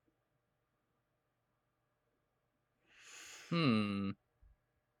 I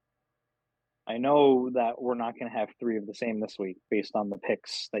know that we're not going to have 3 of the same this week based on the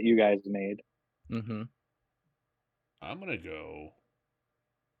picks that you guys made. Mm-hmm. I'm gonna go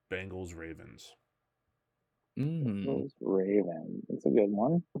Bengals Ravens. Bengals Ravens. That's a good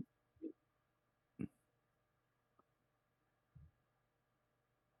one.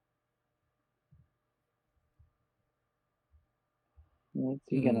 What's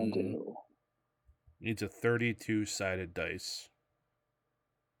he gonna do? Needs a 32-sided dice.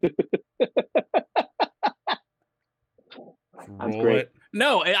 Roll great. it.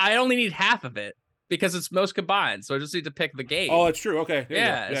 No, I only need half of it because it's most combined. So I just need to pick the game. Oh, that's true. Okay. There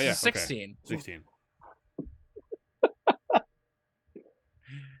yeah, you go. Yeah, 16. Okay. 16.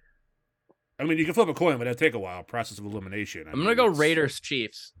 I mean, you can flip a coin, but it'll take a while. Process of elimination. I'm gonna go Raiders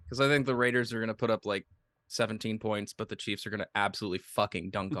Chiefs because I think the Raiders are gonna put up like 17 points, but the Chiefs are gonna absolutely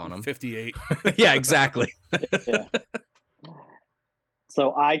fucking dunk on them. 58. Yeah, exactly. Yeah.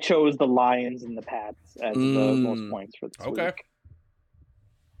 So I chose the Lions and the Pats as the most points for this week.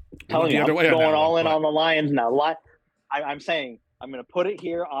 Telling you, I'm going all in on the Lions now. I'm saying I'm going to put it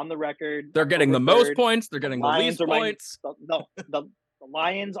here on the record. They're getting the most points. They're getting the least points. The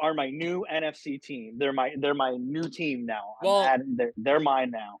Lions are my new NFC team. They're my new team now. Well, they're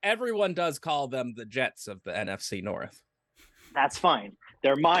mine now. Everyone does call them the Jets of the NFC North. That's fine.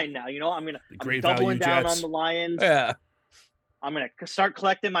 They're mine now. You know, I'm doubling down on the Lions. Yeah. I'm going to start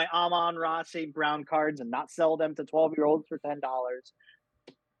collecting my Amon-Ra St. Brown cards and not sell them to 12-year-olds for $10.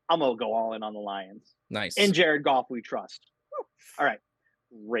 I'm going to go all in on the Lions. Nice. In Jared Goff, we trust. All right.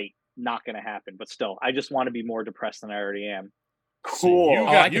 Great. Not going to happen. But still, I just want to be more depressed than I already am. Cool.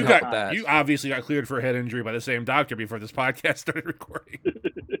 So you obviously got cleared for a head injury by the same doctor before this podcast started recording.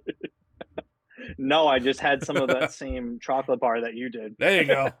 No, I just had some of that same chocolate bar that you did. There you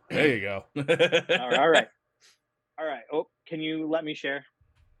go. All right. Oh, can you let me share?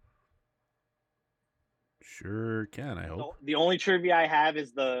 Sure can. I hope. So the only trivia I have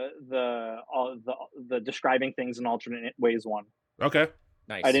is the describing things in alternate ways one. Okay.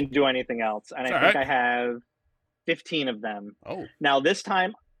 Nice. I didn't do anything else, and I think I have 15 of them. Oh. Now this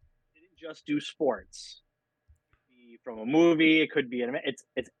time, I didn't just do sports. It could be from a movie. It could be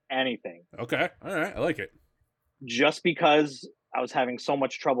it's anything. Okay. All right. I like it. Just because I was having so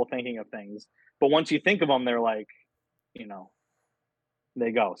much trouble thinking of things, but once you think of them, they're like,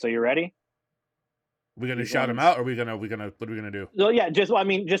 they go. So you ready? We're gonna shout them out, or what are we gonna do? So yeah, just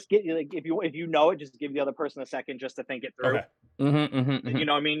get if you know it, just give the other person a second just to think it through. Okay. You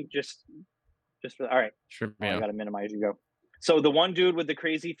know what I mean? Just for, all right. Sure. I gotta minimize you go. So the one dude with the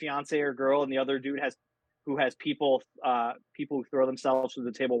crazy fiance or girl, and the other dude has people who throw themselves through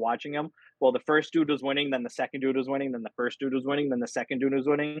the table watching him. Well, the first dude was winning, then the second dude was winning, then the first dude was winning, then the second dude was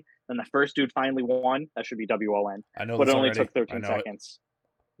winning, then the first dude finally won. That should be WON. I know, but it only already. took 13 seconds.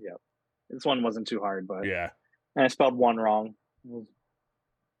 Yeah, this one wasn't too hard, but yeah. And I spelled one wrong.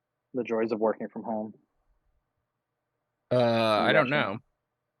 The joys of working from home. I don't know.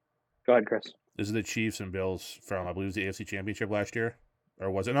 Go ahead, Chris. This is the Chiefs and Bills from, I believe, the AFC Championship last year,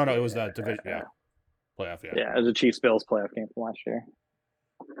 or was it? No, it was the division. Yeah. Playoff, yeah, it was a Chiefs-Bills playoff game from last year.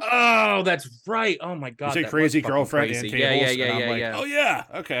 Oh, that's right. Oh my God, you say crazy girlfriend and tables. Yeah. Oh yeah,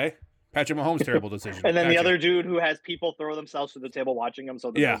 okay. Patrick Mahomes' terrible decision. And then the other dude who has people throw themselves through the table watching him.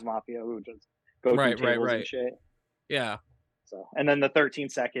 So the Bills Mafia who just go through tables and shit. Yeah. So and then the 13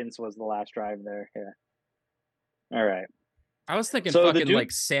 seconds was the last drive there. Yeah. All right. I was thinking fucking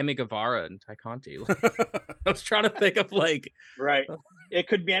like Sammy Guevara and Ty Conti. I was trying to think of like right. It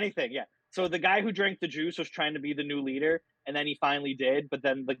could be anything. Yeah. So the guy who drank the juice was trying to be the new leader, and then he finally did. But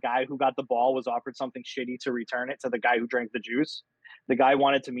then the guy who got the ball was offered something shitty to return it to the guy who drank the juice. The guy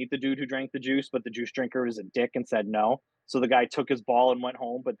wanted to meet the dude who drank the juice, but the juice drinker was a dick and said no. So the guy took his ball and went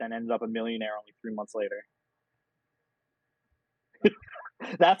home, but then ended up a millionaire only 3 months later.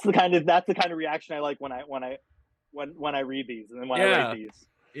 That's the kind of reaction I like when I read these and then when I write these.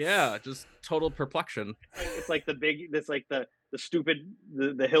 Yeah, just total perplexion. It's like the stupid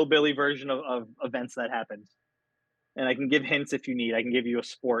the hillbilly version of events that happened. And I can give hints if you need. I can give you a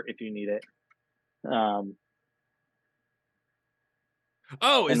sport if you need it.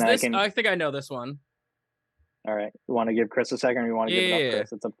 Is this? I think I know this one. All right. You want to give Chris a second, or you want to give it up,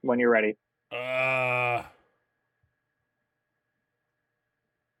 Chris? It's up when you're ready.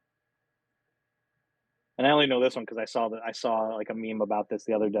 And I only know this one because I saw like a meme about this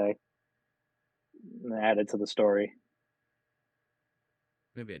the other day. And I added to the story.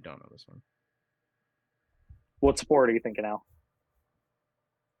 Maybe I don't know this one. What sport are you thinking, Al?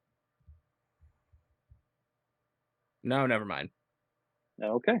 No, never mind.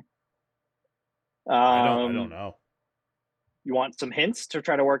 Okay. I don't know. You want some hints to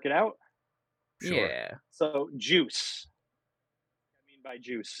try to work it out? Sure. Yeah. So juice. What do I mean by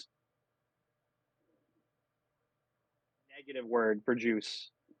juice? Negative word for juice.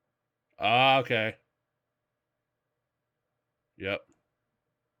 Ah, okay. Yep.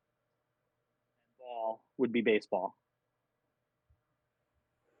 Ball would be baseball.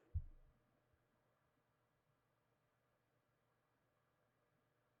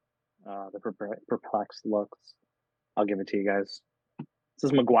 The perplexed looks. I'll give it to you guys. This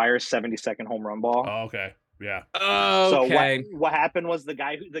is McGuire's 70-second home run ball. Oh, okay. Yeah. So Okay. what happened was the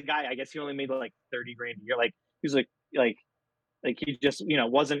guy, I guess he only made like 30 grand a year. Like he was like he just,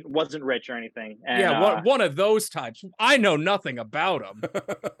 wasn't rich or anything. And, yeah, one of those types. I know nothing about him.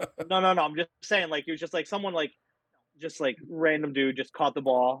 no. I'm just saying, like, he was just like someone like, just like random dude just caught the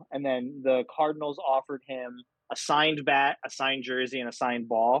ball, and then the Cardinals offered him a signed bat, a signed jersey, and a signed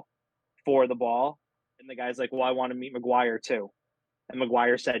ball for the ball. And the guy's like, "Well, I want to meet McGuire too." And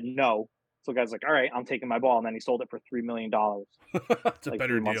McGuire said no. So the guy's like, "All right, I'm taking my ball." And then he sold it for $3 million. It's a like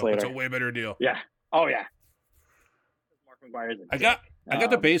better 3 months deal. It's a later. way better deal. Yeah. Oh yeah. Mark McGuire's I got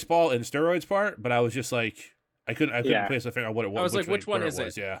the baseball and steroids part, but I was just like, I couldn't Yeah. place a finger on what it was. I was like, which one where is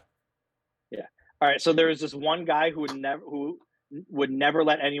it? Yeah. All right, so there was this one guy who would never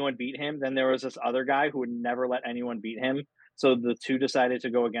let anyone beat him. Then there was this other guy who would never let anyone beat him. So the two decided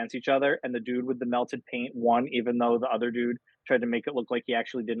to go against each other, and the dude with the melted paint won, even though the other dude tried to make it look like he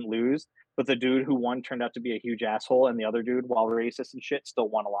actually didn't lose. But the dude who won turned out to be a huge asshole, and the other dude, while racist and shit, still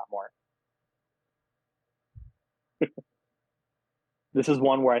won a lot more. This is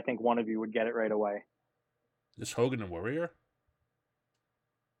one where I think one of you would get it right away. Is this Hogan and Warrior?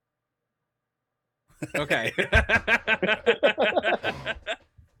 Okay.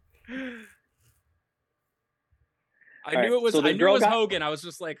 I knew it was Hogan. I was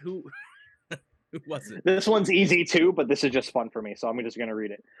just like, who was it? This one's easy too, but this is just fun for me, so I'm just going to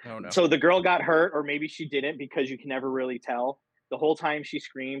read it. Oh no. So the girl got hurt, or maybe she didn't, because you can never really tell. The whole time she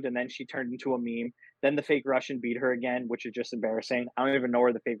screamed, and then she turned into a meme. Then the fake Russian beat her again, which is just embarrassing. I don't even know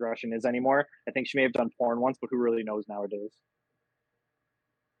where the fake Russian is anymore. I think she may have done porn once, but who really knows nowadays?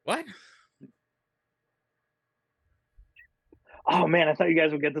 What? Oh man, I thought you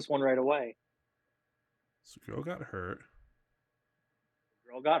guys would get this one right away. So girl got hurt.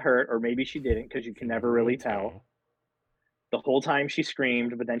 Girl got hurt, or maybe she didn't, because you can never really tell. The whole time she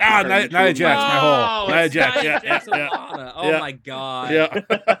screamed, but then she Nia Jax, my hole. Nia Jax, yeah. Oh my god. Yeah.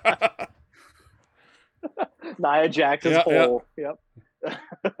 Nia Jax's hole. Yep.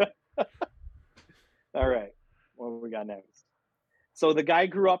 All right. What do we got next? So the guy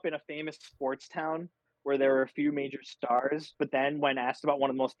grew up in a famous sports town where there were a few major stars, but then when asked about one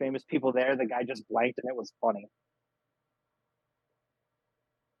of the most famous people there, the guy just blanked, and it was funny.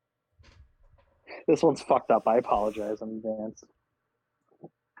 This one's fucked up. I apologize in advance.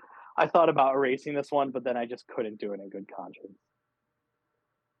 I thought about erasing this one, but then I just couldn't do it in good conscience.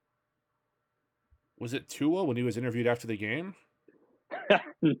 Was it Tua when he was interviewed after the game?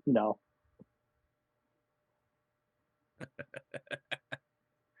 No.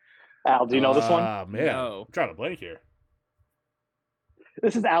 Al, do you know this one? Man, no. I'm trying to blank here.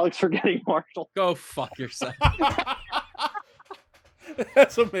 This is Alex forgetting Marshall. Go fuck yourself.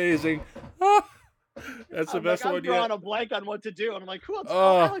 That's amazing. That's the best one I'm yet. drawing a blank on what to do, and I'm like, who else?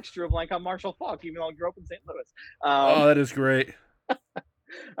 Alex drew a blank on Marshall Faulk, even though I grew up in St. Louis. That is great. All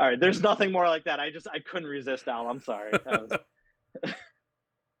right, there's nothing more like that. I couldn't resist, Al. I'm sorry.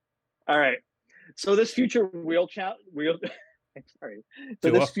 All right, so this future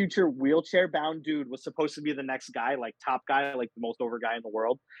this future wheelchair-bound dude was supposed to be the next guy, like top guy, like the most over guy in the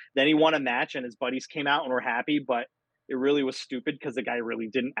world. Then he won a match, and his buddies came out and were happy, but it really was stupid because the guy really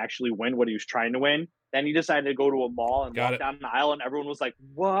didn't actually win what he was trying to win. Then he decided to go to a mall and walk down the aisle, and everyone was like,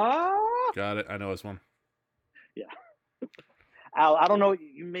 "What?" Got it. I know this one. Yeah. Al, I don't know.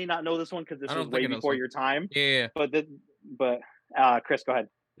 You may not know this one because this was way before your time. Yeah. But Chris, go ahead.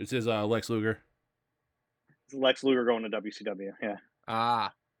 This is Lex Luger. It's Lex Luger going to WCW. Yeah.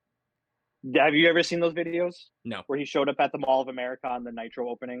 Have you ever seen those videos? No. Where he showed up at the Mall of America on the Nitro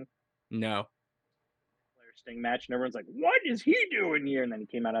opening? No. Sting match, and everyone's like, "What is he doing here?" And then he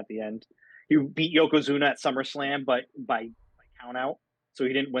came out at the end. He beat Yokozuna at SummerSlam, but by count out, so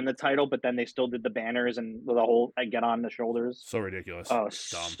he didn't win the title. But then they still did the banners and the whole get on the shoulders. So ridiculous. Oh, dumb.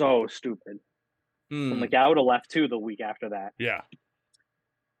 So stupid. I'm like, I would have left too the week after that. Yeah.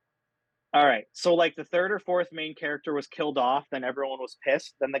 All right, so like the third or fourth main character was killed off, then everyone was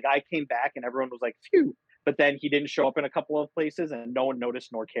pissed. Then the guy came back, and everyone was like, "Phew!" But then he didn't show up in a couple of places, and no one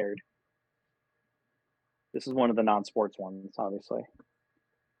noticed nor cared. This is one of the non-sports ones, obviously.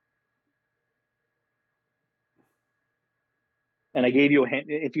 And I gave you a hint.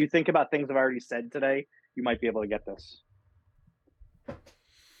 If you think about things I've already said today, you might be able to get this.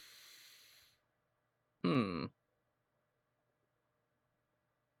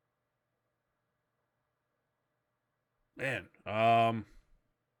 Man, guy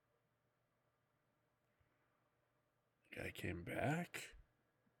came back.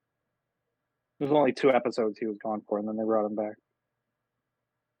 There's only 2 episodes he was gone for, and then they brought him back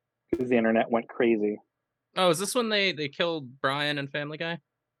because the internet went crazy. Oh, is this when they killed Brian and Family Guy?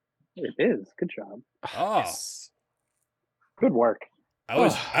 It is. Good job. Oh, Yes. Good work. I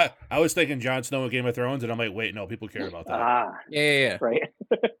was thinking Jon Snow in Game of Thrones, and I'm like, wait, no, people cared about that. Yeah. Right.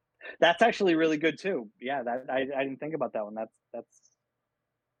 That's actually really good too. Yeah, that I didn't think about that one. That's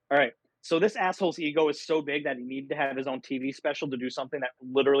all right. So this asshole's ego is so big that he needed to have his own TV special to do something that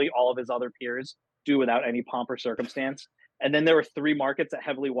literally all of his other peers do without any pomp or circumstance. And then there were 3 markets that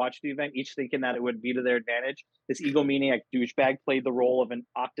heavily watched the event, each thinking that it would be to their advantage. This egomaniac douchebag played the role of an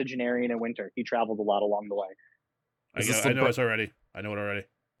octogenarian in winter. He traveled a lot along the way. I know this already. I know it already.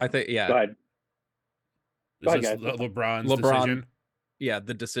 I think, yeah. Go ahead. Is this LeBron's LeBron decision? Yeah,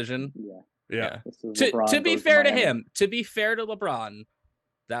 the decision. Yeah. To be fair to him, to be fair to LeBron,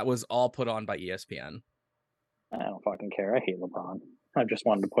 that was all put on by ESPN. I don't fucking care. I hate LeBron. I just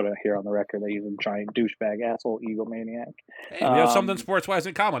wanted to put it here on the record that he's a giant douchebag, asshole, egomaniac. Hey, we have something sports-wise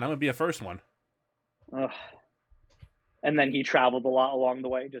in common. I'm going to be a first one. And then he traveled a lot along the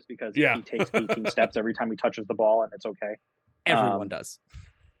way just because he takes 18 steps every time he touches the ball, and it's okay. Everyone does.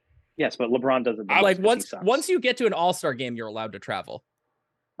 Yes, but LeBron doesn't. Like once you get to an All-Star game, you're allowed to travel.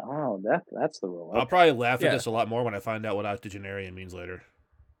 Oh, that's the rule. Okay. I'll probably laugh at this a lot more when I find out what octogenarian means later.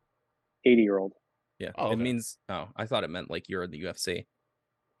 80-year-old. Yeah. Oh, okay. It means. Oh, I thought it meant like you're in the UFC.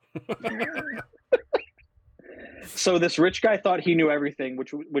 So this rich guy thought he knew everything,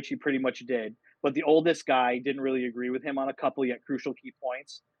 which he pretty much did. But the oldest guy didn't really agree with him on a couple yet crucial key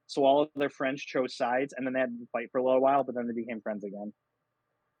points. So all of their friends chose sides, and then they had to fight for a little while, but then they became friends again.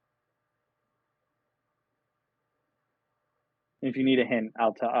 If you need a hint,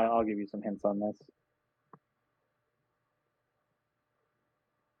 I'll give you some hints on this.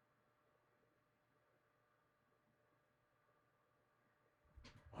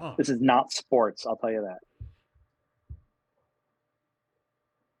 Huh. This is not sports, I'll tell you that.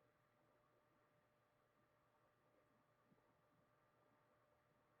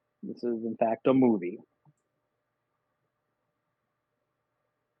 This is, in fact, a movie.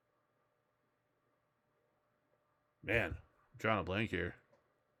 Man, I'm drawing a blank here.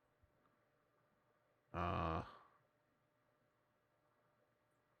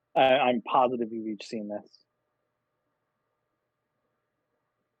 I'm positive you've each seen this.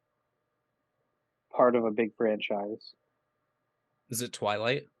 Part of a big franchise. Is it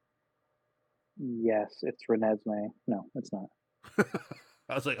Twilight? Yes, it's Renesmee. No, it's not.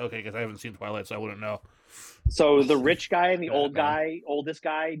 I was like, okay, because I haven't seen Twilight, so I wouldn't know. So the rich guy and the oldest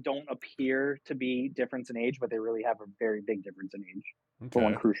guy don't appear to be difference in age, but they really have a very big difference in age for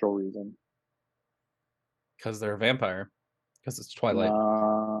one crucial reason. Because they're a vampire. Because it's Twilight.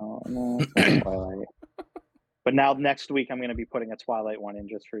 No, it's not Twilight. But now next week I'm going to be putting a Twilight one in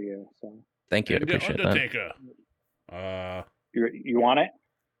just for you. So thank you. I appreciate Undertaker. that. You want it?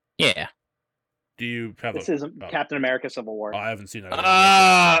 Yeah. Do you have this is Captain America Civil War. Oh, I haven't seen that.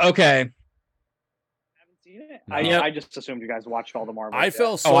 Okay. Haven't seen it? No. I just assumed you guys watched all the Marvel. I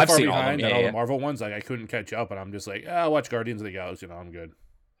fell so far behind all the Marvel ones, like I couldn't catch up, and I'm just like, I'll watch Guardians of the Galaxy, I'm good.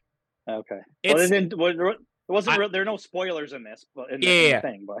 Okay. There are no spoilers in this, but in the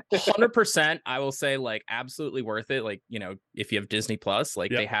thing, but 100%, I will say, like, absolutely worth it. Like, if you have Disney Plus, like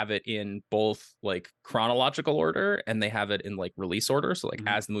they have it in both like chronological order and they have it in like release order. So like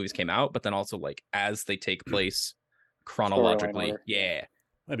as the movies came out, but then also like as they take place chronologically. Yeah,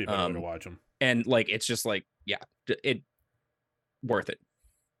 that'd be better to watch them. And like it's just like it worth it.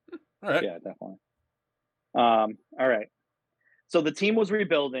 All right. Yeah, definitely. All right. So the team was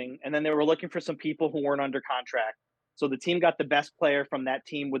rebuilding, and then they were looking for some people who weren't under contract. So the team got the best player from that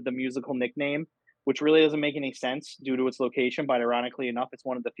team with the musical nickname, which really doesn't make any sense due to its location. But ironically enough, it's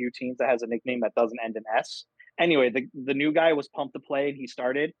one of the few teams that has a nickname that doesn't end in S. Anyway, the new guy was pumped to play, and he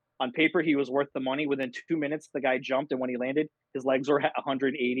started. On paper, he was worth the money. Within 2 minutes, the guy jumped, and when he landed, his legs were at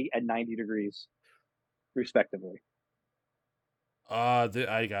 180 and 90 degrees, respectively. I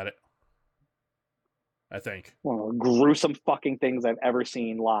got it. I think. One of the gruesome fucking things I've ever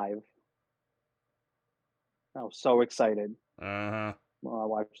seen live. I was so excited. Well, I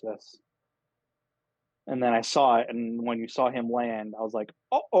watched this. And then I saw it, and when you saw him land, I was like,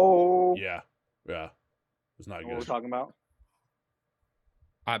 uh-oh. Yeah. It's not good. What we're talking about?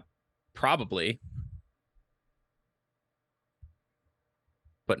 Probably.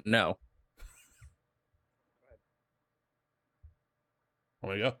 but no. Oh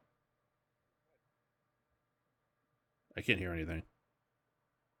my god. I can't hear anything.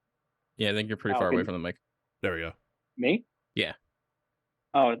 Yeah, I think you're pretty Oh, far can away you- from the mic. There we go. Me? Yeah.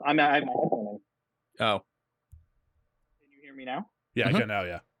 Oh, I'm. Oh, Can you hear me now? Yeah, I Mhm. can now,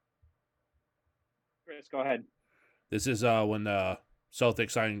 yeah. Chris, go ahead. This is when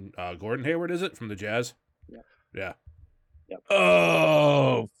Celtics signed Gordon Hayward, is it? From the Jazz? Yep. Yeah.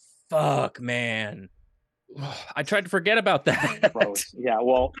 oh, fuck, man. I tried to forget about that. Gross. Yeah.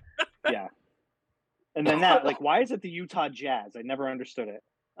 Well. Yeah. And then that, like, why is it the Utah Jazz? I never understood it.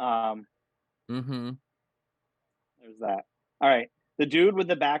 Mm-hmm. There's that. All right. The dude with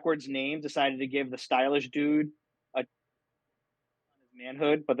the backwards name decided to give the stylish dude his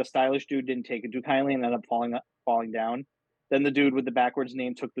manhood, but the stylish dude didn't take it too kindly and ended up falling down. Then the dude with the backwards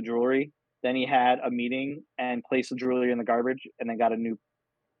name took the jewelry. Then he had a meeting and placed the jewelry in the garbage, and then got a new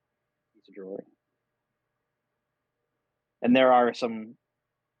piece of jewelry. And there are some,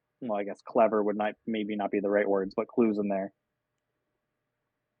 well, I guess clever would maybe not be the right words, but clues in there.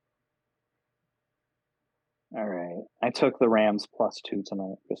 All right. I took the Rams +2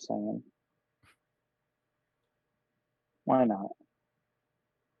 tonight, just saying. Why not?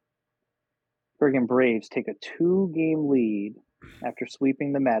 Friggin' Braves take a 2-game lead after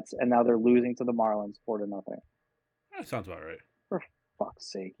sweeping the Mets, and now they're losing to the Marlins 4-0. That sounds about right. For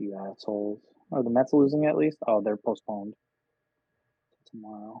fuck's sake, you assholes. Are the Mets losing at least? Oh, they're postponed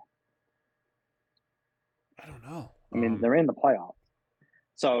tomorrow. I don't know. I mean, they're in the playoffs.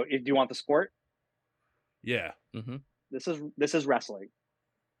 So, do you want the sport? Yeah. Mm-hmm. This is wrestling.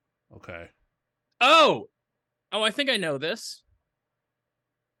 Okay. Oh, I think I know this.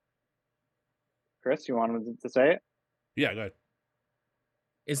 Chris, you want to say it? Yeah, go ahead.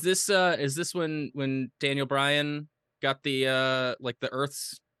 Is this when Daniel Bryan got the like the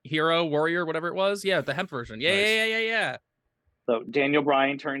Earth's hero warrior, whatever it was? Yeah, the hemp version. Yeah, Nice. yeah. So Daniel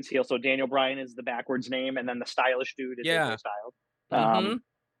Bryan turns heel. So Daniel Bryan is the backwards name, and then the stylish dude is Yeah. styled. Mhm.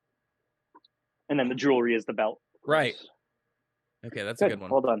 And then the jewelry is the belt. Right. Okay, that's a good one.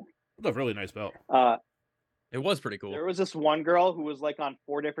 Well done. That's a really nice belt. It was pretty cool. There was this one girl who was like on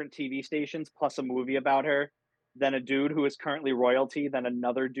 4 different TV stations plus a movie about her. Then a dude who is currently royalty. Then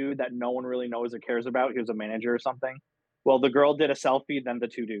another dude that no one really knows or cares about. He was a manager or something. Well, the girl did a selfie. Then the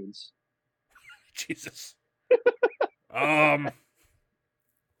 2 dudes. Jesus. I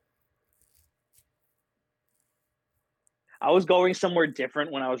was going somewhere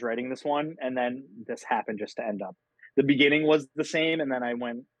different when I was writing this one, and then this happened just to end up. The beginning was the same, and then I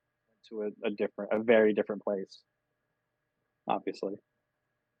went to a very different place. Obviously,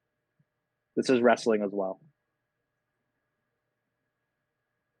 this is wrestling as well.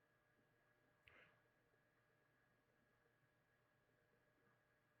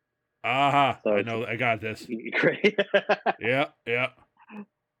 So I So know. I got this. great. Yeah.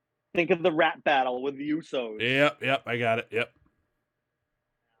 Think of the rap battle with the Usos. Yep. I got it. Yep.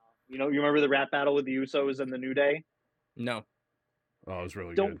 You remember the rap battle with the Usos and the New Day? No. Oh, it was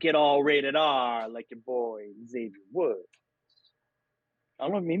really Don't good. get all rated R like your boy Xavier Woods. I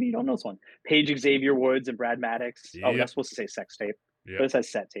don't know. Maybe you don't know this one. Paige Xavier Woods and Brad Maddox. Oh, Yep. that's supposed to say sex tape. Yep. But it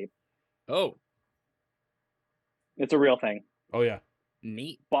says set tape. Oh, It's a real thing. Oh yeah.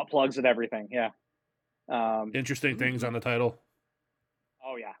 neat. Butt plugs and everything. Yeah. Interesting things on the title.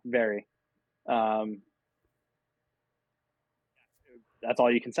 Oh yeah, very. That's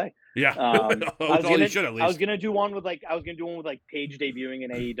all you can say. Yeah. That's That's all you should at least. I was gonna do one with Paige debuting in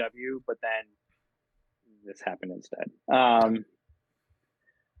AEW, but then this happened instead. All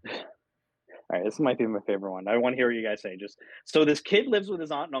right, this might be my favorite one. I want to hear what you guys say. So this kid lives with his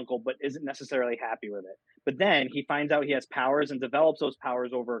aunt and uncle, but isn't necessarily happy with it. But then he finds out he has powers and develops those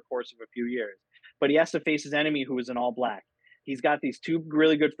powers over a course of a few years. But he has to face his enemy, who is in all black. He's got these 2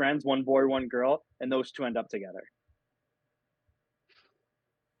 really good friends, one boy, one girl, and those 2 end up together.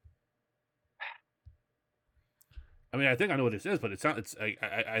 I mean, I think I know what this is, but it sounds. It's.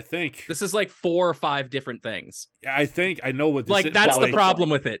 I think. This is like 4 or 5 different things. I think I know what this Like is. that's but, the problem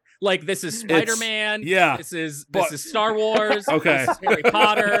with it. Like this is Spider-Man. Yeah, This is but- Star Wars. Okay. This is Harry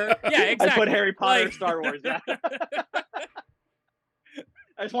Potter. Yeah, exactly. I put Harry Potter, Like- Star Wars. Yeah.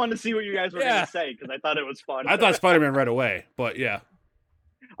 I just wanted to see what you guys were Yeah. going to say because I thought it was fun. I thought Spider-Man right away, but yeah.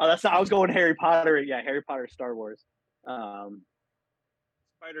 Oh, that's not. I was going Harry Potter. Yeah, Harry Potter, Star Wars. Spider-Man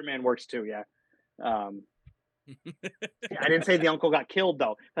works too. Yeah. I didn't say the uncle got killed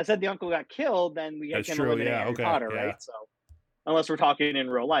though. If I said the uncle got killed, then we That's can true, eliminate yeah, Harry okay, Potter, yeah. right? So, unless we're talking in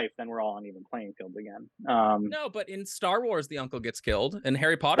real life, then we're all on even playing field again. No, but in Star Wars, the uncle gets killed, and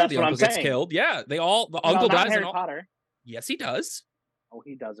Harry Potter, That's the what uncle I'm gets saying. killed. Yeah, the No, uncle not dies. Harry in all... Potter. Yes, he does. Oh,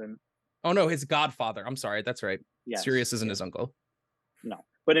 he doesn't. Oh no, his godfather. I'm sorry. That's right. Yes. Sirius isn't his uncle. No,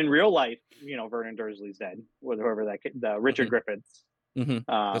 but in real life, Vernon Dursley's dead. Whoever Richard Griffiths.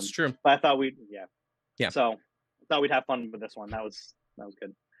 That's true. But I thought Yeah. So I thought we'd have fun with this one. That was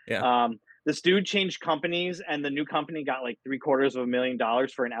good. Yeah. This dude changed companies, and the new company got like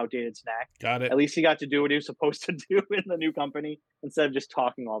 $750,000 for an outdated snack. Got it. At least he got to do what he was supposed to do in the new company instead of just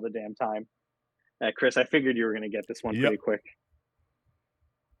talking all the damn time. Chris, I figured you were going to get this one pretty quick.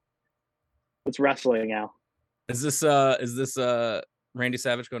 It's wrestling now. Is this Randy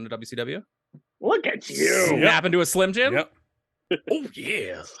Savage going to WCW? Look at you. Snap into a Slim Jim? Yep. Oh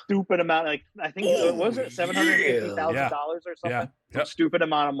yeah. Stupid amount. Like I think it was $750,000 or something. Yeah. Yep. Stupid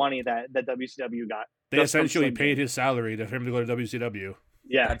amount of money that WCW got. They essentially paid his salary for him to go to WCW.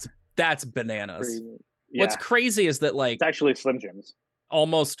 Yeah. That's bananas. Yeah. What's crazy is that like it's actually Slim Jims.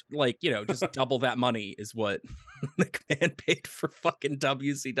 Almost like, just double that money is what McMahon paid for fucking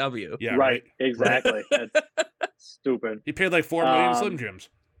WCW. Yeah. Right. Exactly. That's stupid. He paid like $4 million Slim Jims.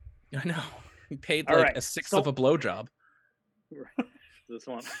 I know. He paid like a sixth of a blowjob. This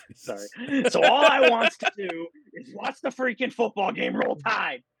one. Sorry. So all I wants to do is watch the freaking football game Roll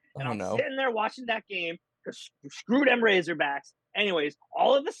Tide. And I'm sitting there watching that game because screw them Razorbacks. Anyways,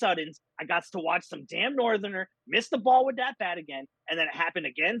 all of a sudden, I got to watch some damn Northerner miss the ball with that bat again. And then it happened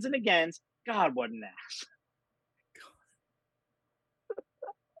again and again. God, what an ass.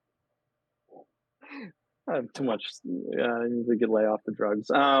 I have too much. I need to lay off the drugs.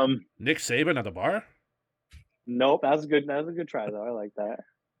 Nick Saban at the bar? Nope, that was good. That was a good try, though. I like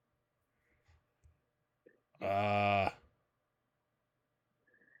that.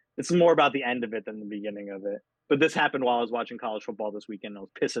 This is more about the end of it than the beginning of it. But this happened while I was watching college football this weekend. It was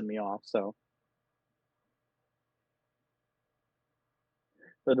pissing me off. So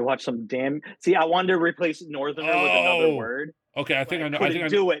to watch some damn. See, I wanted to replace Northerner with another word. Okay, I think I know. I couldn't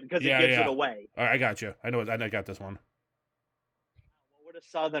do it because it gives it away. All right, I got you. I know. I got this one. What would a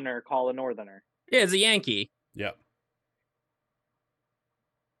Southerner call a Northerner? Yeah, it's a Yankee. Yep.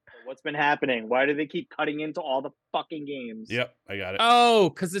 What's been happening? Why do they keep cutting into all the fucking games? Yep, I got it. Oh,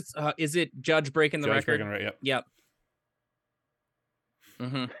 because it's is it Judge breaking the record? Breaking, right, yep.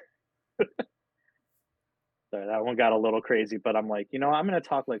 Mm-hmm. Sorry, that one got a little crazy, but I'm like, I'm going to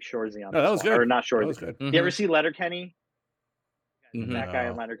talk like Shorzy on that was good. Or not Shorzy. That was good. You ever see Letterkenny? Mm-hmm. That guy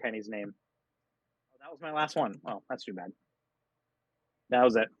in Letterkenny's name. Oh, that was my last one. Oh, that's too bad. That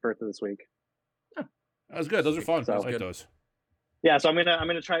was it for this week. That was good. Those are fun. So, I like those. Yeah, so I'm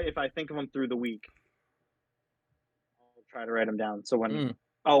gonna try, if I think of them through the week, I'll try to write them down. So when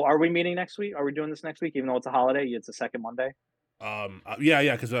are we meeting next week? Are we doing this next week? Even though it's a holiday, it's a second Monday.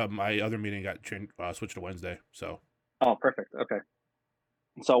 Yeah, because my other meeting got switched to Wednesday. So. Oh, perfect. Okay.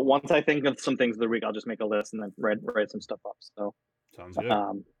 So once I think of some things of the week, I'll just make a list and then write some stuff up. So. Sounds good.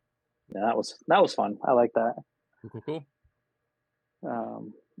 Yeah, that was fun. I like that. Cool.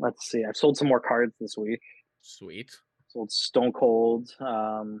 Let's see. I've sold some more cards this week. Sweet. Sold Stone Cold,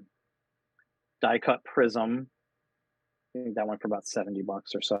 die cut Prism. I think that went for about $70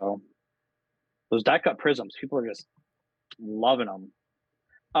 or so. Those die cut Prisms, people are just loving them.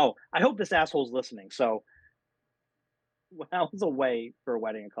 Oh, I hope this asshole's listening. So when I was away for a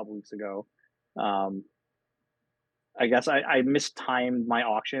wedding a couple weeks ago, I guess I mistimed my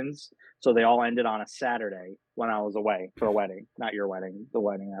auctions, so they all ended on a Saturday when I was away for a wedding. Not your wedding, the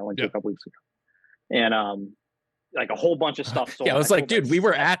wedding I went to a couple weeks ago, and like a whole bunch of stuff sold. Yeah, I was like, dude, we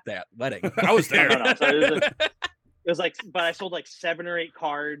were at that wedding. I was there. No. So it was like, but I sold like 7 or 8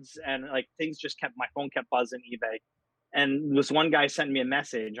 cards, and like things just my phone kept buzzing eBay. And this one guy sent me a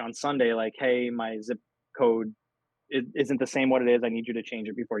message on Sunday, like, hey, my zip code isn't the same what it is. I need you to change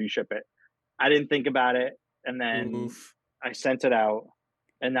it before you ship it. I didn't think about it. And then I sent it out,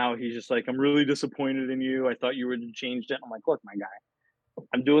 and now he's just like, I'm really disappointed in you. I thought you would have changed it. I'm like, look, my guy,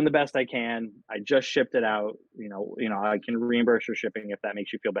 I'm doing the best I can. I just shipped it out. I can reimburse your shipping if that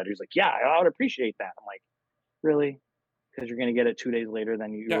makes you feel better. He's like, yeah, I would appreciate that. I'm like, really? Because you're going to get it 2 days later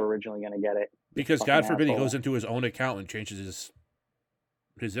than you were originally going to get it. Because God forbid he goes into his own account and changes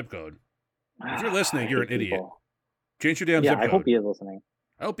his zip code. If you're listening, you're an idiot. Change your damn zip code. I hope he is listening.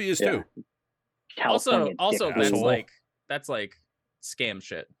 I hope he is too. Also, that's like scam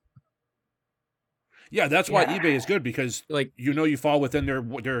shit. Yeah, that's why eBay is good, because like you fall within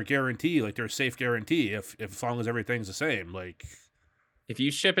their guarantee, like their safe guarantee, if as long as everything's the same. Like if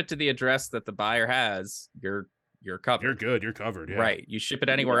you ship it to the address that the buyer has, you're covered. You're good. You're covered. Yeah. Right. You ship it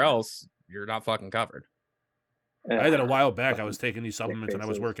anywhere else, you're not fucking covered. I had it a while back. I was taking these supplements and I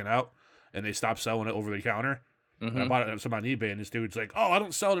was working out, and they stopped selling it over the counter. And I bought some on eBay, and this dude's like, "Oh, I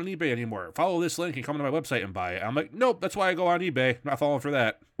don't sell it on eBay anymore. Follow this link and come to my website and buy it." I'm like, "Nope, that's why I go on eBay. I'm not falling for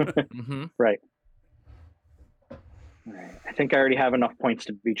that." Right. All right. I think I already have enough points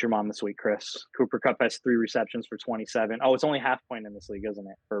to beat your mom this week, Chris. Cooper Kupp has 3 receptions for 27. Oh, it's only half point in this league, isn't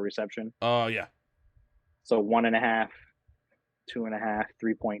it, for a reception? Oh, yeah. So 1.5, 2.5,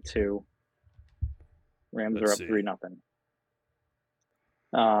 3.2. Rams are up 3-0.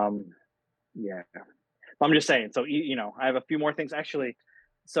 Yeah. I'm just saying. So, I have a few more things. Actually,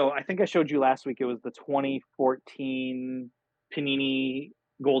 so I think I showed you last week. It was the 2014 Panini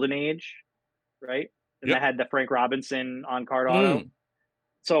Golden Age, right? And that had the Frank Robinson on-card auto.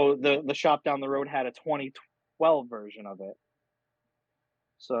 So the shop down the road had a 2012 version of it.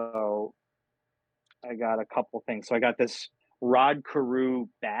 So I got a couple things. So I got this Rod Carew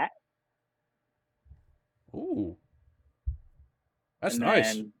bat. Ooh. That's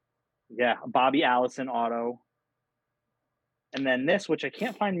nice. Yeah, Bobby Allison auto. And then this, which I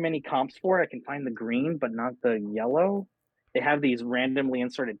can't find many comps for. I can find the green, but not the yellow. They have these randomly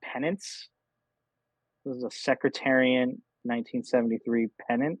inserted pennants. This is a Secretariat 1973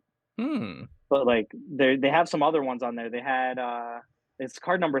 pennant. But like they have some other ones on there. They had it's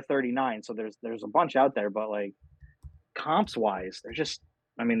card number 39, so there's a bunch out there, but like comps wise, they're just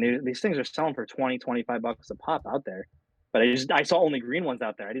these things are selling for $20-$25 a pop out there. But I saw only green ones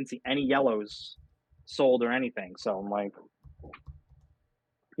out there. I didn't see any yellows sold or anything. So I'm like,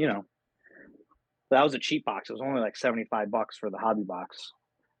 that was a cheap box. It was only like $75 for the hobby box.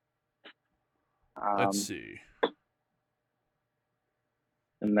 Let's see.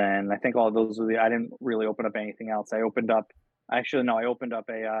 And then I think all of those I didn't really open up anything else. I opened up I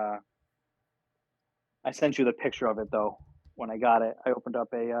sent you the picture of it though. When I got it, I opened up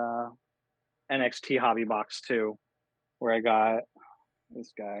a NXT hobby box too, where I got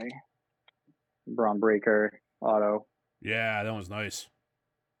this guy, Braun Breaker auto. Yeah, that one's nice.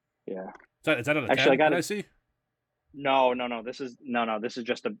 Yeah. Is that a actually 10, I see? No. This is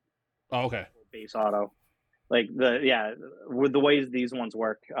just a base auto. Like with the ways these ones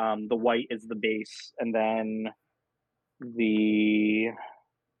work, the white is the base, and then you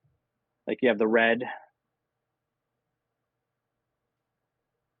have the red.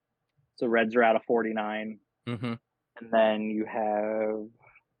 So reds are out of 49. And then you have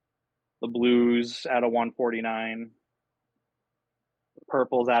the blues out of 149. The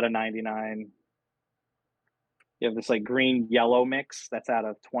purples out of 99. You have this like green yellow mix that's out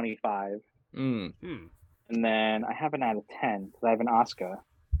of 25. And then I have an out of 10 because I have an Oscar.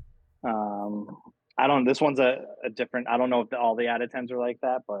 This one's a different, I don't know if all the out of 10s are like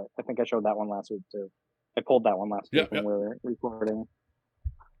that, but I think I showed that one last week too. I pulled that one last week when we were recording.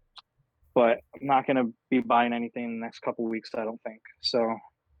 But I'm not going to be buying anything in the next couple of weeks, I don't think. So,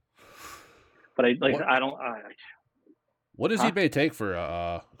 but what does eBay take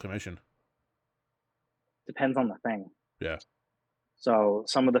for commission? Depends on the thing. Yeah. So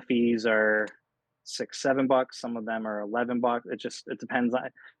some of the fees are $6-7. Some of them are $11. It depends. I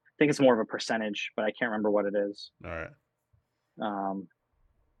think it's more of a percentage, but I can't remember what it is. All right.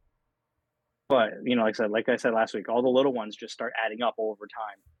 But like I said last week, all the little ones just start adding up over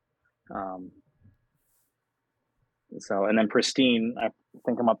time. And then Pristine, I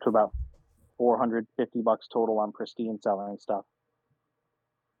think I'm up to about $450 total on Pristine selling stuff.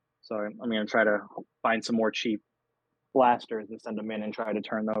 So I'm going to try to find some more cheap blasters and send them in and try to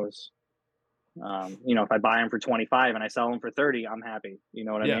turn those. If I buy them for 25 and I sell them for 30, I'm happy. You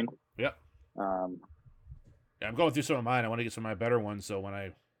know what I mean? Yeah. I'm going through some of mine. I want to get some of my better ones. So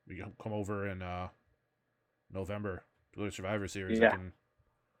when we come over in November to the Survivor Series, I can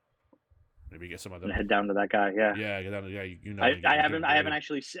maybe get some of them. And head down to that guy. Yeah. Yeah. Get down to, I haven't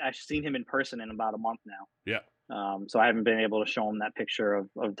actually seen him in person in about a month now. Yeah. So I haven't been able to show him that picture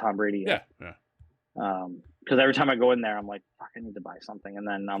of Tom Brady yet. Yeah. Because every time I go in there, I'm like, fuck, I need to buy something. And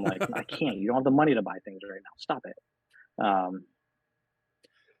then I'm like, I can't. You don't have the money to buy things right now. Stop it.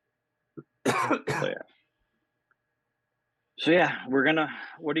 So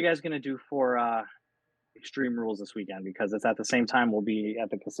what are you guys going to do for Extreme Rules this weekend? Because it's at the same time we'll be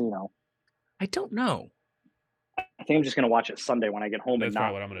at the casino. I don't know. I think I'm just going to watch it Sunday when I get home. That's and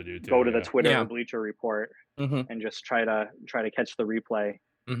not what I'm going to do too, go to the Twitter or Bleacher Report and just try to catch the replay.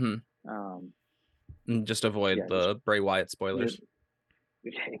 And just avoid the Bray Wyatt spoilers.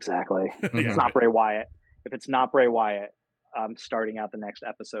 Exactly. It's not Bray Wyatt. If it's not Bray Wyatt, I'm starting out the next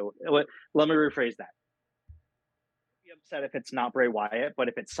episode. Let me rephrase that. I'd be upset if it's not Bray Wyatt, but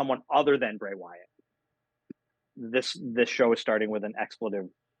if it's someone other than Bray Wyatt, this show is starting with an expletive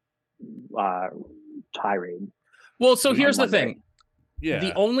tirade. Well, so here's the thing. Yeah.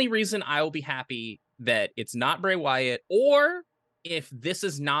 The only reason I will be happy that it's not Bray Wyatt, or if this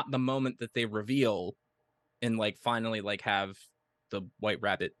is not the moment that they reveal and like finally like have the White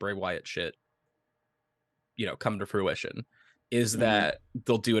Rabbit Bray Wyatt shit, you know, come to fruition, is that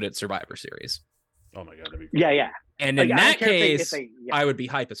they'll do it at Survivor Series. Oh my god, that'd be great. Yeah. And in that case, I would be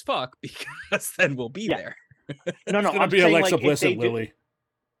hype as fuck because then we'll be there. No, it's gonna be Alexa Bliss and Lily.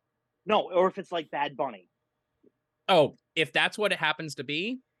 No, or if it's like Bad Bunny. Oh, if that's what it happens to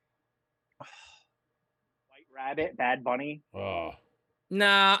be, White Rabbit, Bad Bunny. Oh.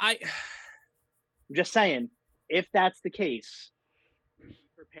 Nah, I'm just saying, if that's the case, be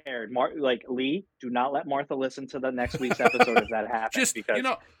prepared. Like Lee, do not let Martha listen to the next week's episode if that happens. Because you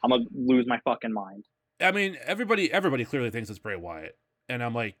know, I'm gonna lose my fucking mind. I mean, everybody clearly thinks it's Bray Wyatt, and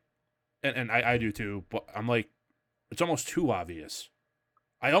I'm like, and I do too. But I'm like, it's almost too obvious.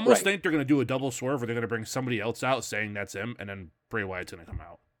 I almost think they're gonna do a double swerve where they're gonna bring somebody else out saying that's him, and then Bray Wyatt's gonna come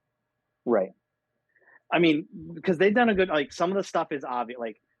out. Right. I mean, because they've done a good, like, some of the stuff is obvious.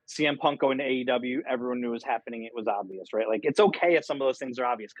 Like, CM Punk going to AEW, everyone knew it was happening. It was obvious, right? Like, it's okay if some of those things are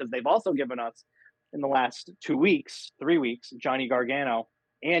obvious, because they've also given us, in the last 3 weeks, Johnny Gargano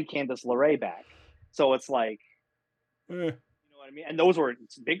and Candice LeRae back. So it's like, you know what I mean? And those were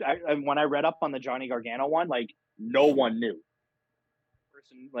big. When I read up on the Johnny Gargano one, like, no one knew.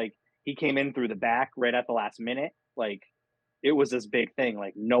 Like, he came in through the back right at the last minute. Like, it was this big thing.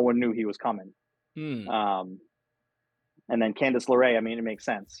 Like, no one knew he was coming. And then Candice LeRae, I mean, it makes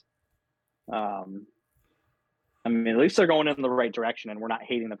sense. I mean, at least they're going in the right direction, and we're not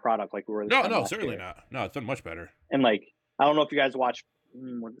hating the product like we were. No, certainly not. No, it's done much better. And like, I don't know if you guys watched,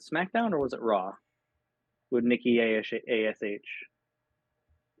 was it SmackDown or was it Raw with Nikki ASH? I think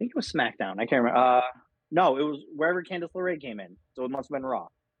it was SmackDown. I can't remember. No, it was wherever Candice LeRae came in, so it must have been Raw.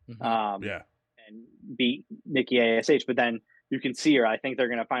 Yeah, and beat Nikki ASH, but then you can see her. I think they're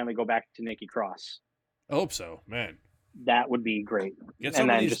going to finally go back to Nikki Cross. I hope so, man. That would be great. Get some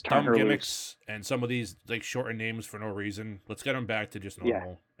of these dumb gimmicks and some of these like shortened names for no reason. Let's get them back to just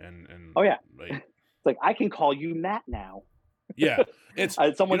normal. And oh yeah, like, it's like, I can call you Matt now. Yeah, it's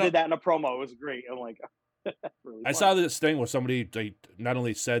someone did that in a promo. It was great. I'm like, really I saw this thing where somebody like not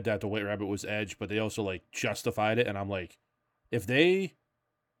only said that the White Rabbit was Edge, but they also like justified it. And I'm like, if they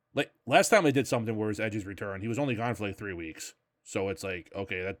like last time they did something where it was Edge's return, he was only gone for like 3 weeks. So it's like,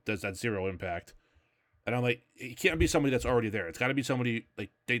 okay, that's zero impact. And I'm like, it can't be somebody that's already there. It's got to be somebody like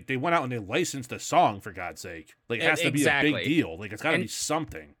they went out and they licensed a song, for God's sake. Like, it has to be a big deal. Like, it's got to be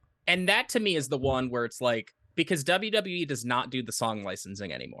something. And that to me is the one where it's like, because WWE does not do the song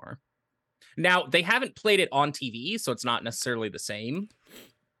licensing anymore. Now, they haven't played it on TV, so it's not necessarily the same.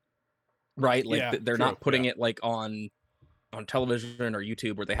 Right? Like, they're not putting it like on television or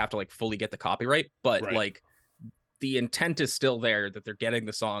YouTube where they have to like fully get the copyright, but like the intent is still there that they're getting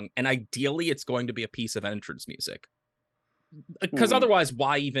the song, and ideally it's going to be a piece of entrance music. Because otherwise,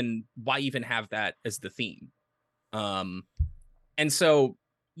 why even have that as the theme? And so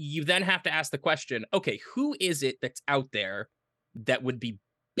you then have to ask the question, okay, who is it that's out there that would be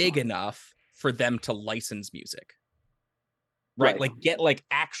big enough for them to license music? Right? Like, get like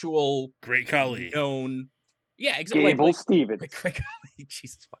actual Great Khali known. Yeah, exactly. Gable Stevens. Great Khali.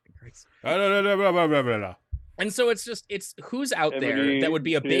 Jesus fucking Christ. No. And so it's who's out there that would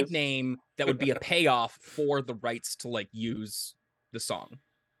be a big name, that would be a payoff for the rights to like use the song.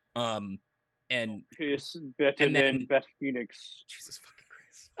 And then Beth Phoenix. Jesus fucking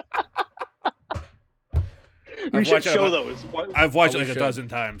Christ. We should show those. I've watched it like a dozen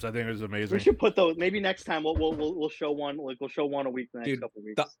times. I think it was amazing. We should put those. Maybe next time we'll show one. Like, we'll show one a week the next couple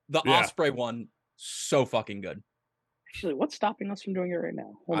weeks. The Ospreay one, so fucking good. Actually, what's stopping us from doing it right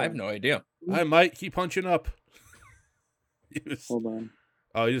now? I have no idea. I might keep punching up. Hold on.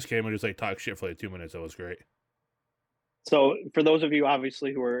 Oh, he just came and just like talked shit for like 2 minutes. That was great. So for those of you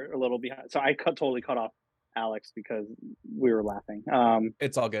obviously who are a little behind, so I totally cut off Alex because we were laughing.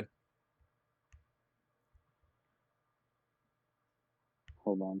 It's all good.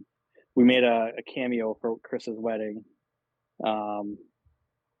 Hold on. We made a cameo for Chris's wedding. Got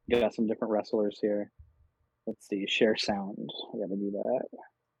some different wrestlers here. Let's see. Share sound. I gotta do that.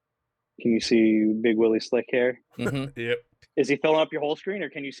 Can you see Big Willie Slick here? Mm-hmm. Yep. Is he filling up your whole screen, or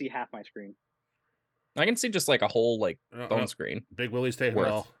can you see half my screen? I can see just like a whole like phone screen. Big Willie's taking it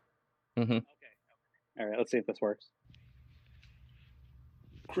all. Mm-hmm. Okay. All right. Let's see if this works.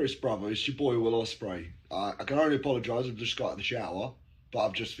 Chris, brother, it's your boy Will Ospreay. I can only apologise. I've just got out of the shower, but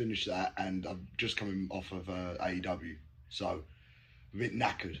I've just finished that, and I'm just coming off of AEW, so I'm a bit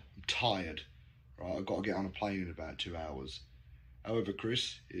knackered. I'm tired. Right, I've got to get on a plane in about 2 hours. However,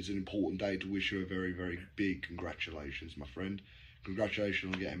 Chris, it's an important day to wish you a very, very big congratulations, my friend.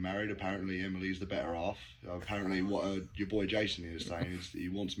 congratulations on getting married. Apparently, Emily's the better half. Apparently, what your boy Jason is saying is he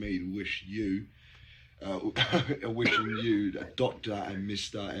wants me to wish you, wishing you Dr. and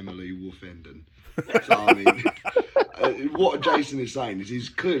Mr. Emily Wolfenden. So, I mean, what Jason is saying is he's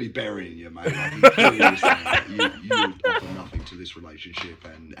clearly burying you, mate. Like, he's clearly saying that you offer nothing to this relationship,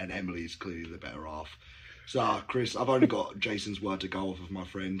 and Emily's clearly the better half. So, Chris, I've only got Jason's word to go off of, my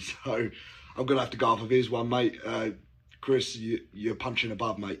friend. So, I'm going to have to go off of his one, mate. Chris, you're punching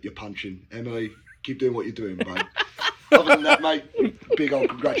above, mate. You're punching. Emily, keep doing what you're doing, mate. Other than that, mate, big old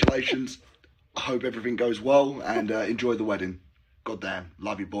congratulations. I hope everything goes well, and enjoy the wedding. Goddamn,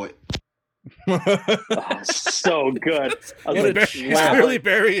 love you, boy. So good. He's really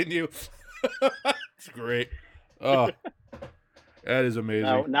burying you. It's great. Oh, that is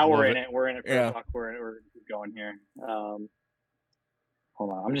amazing. Now we're in it. We're in it. Yeah. We're going here. Hold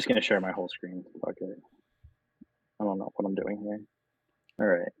on. I'm just gonna share my whole screen. Fuck it. I don't know what I'm doing here. All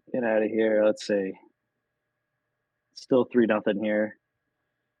right, get out of here. Let's see. Still 3-0 here.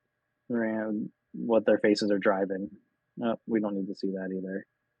 Around what their faces are driving. No, we don't need to see that either.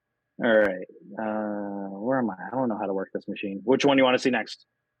 All right. Where am I? I don't know how to work this machine. Which one do you want to see next?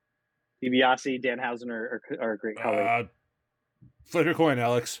 DiBiase, Danhausen, or Great Khali? Flip your coin,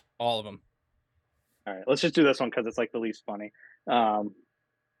 Alex. All of them. All right, let's just do this one because it's like the least funny.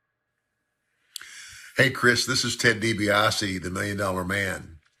 Hey, Chris, this is Ted DiBiase, the $1 Million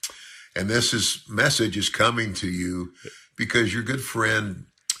Man. And message is coming to you because your good friend,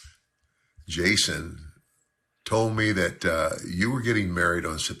 Jason, told me that you were getting married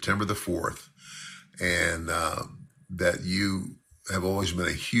on September the 4th and that you have always been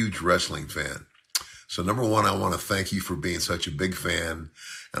a huge wrestling fan. So number one, I want to thank you for being such a big fan,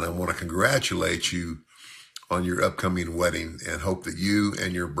 and I want to congratulate you on your upcoming wedding and hope that you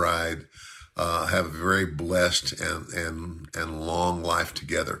and your bride have a very blessed and long life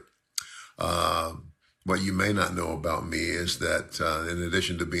together. What you may not know about me is that in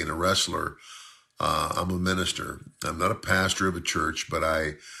addition to being a wrestler, I'm a minister. I'm not a pastor of a church, but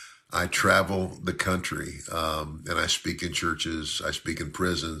I travel the country and I speak in churches, I speak in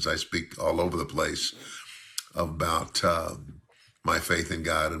prisons, I speak all over the place about my faith in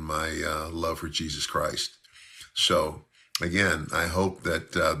God and my love for Jesus Christ. So again, I hope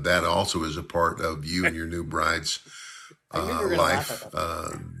that that also is a part of you and your new bride's life.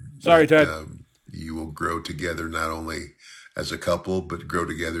 Sorry, Ted. You will grow together not only as a couple, but grow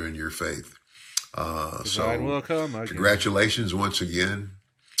together in your faith. So congratulations once again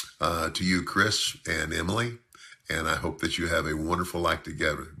to you, Chris and Emily. And I hope that you have a wonderful life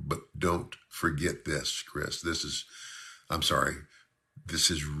together. But don't forget this, Chris. This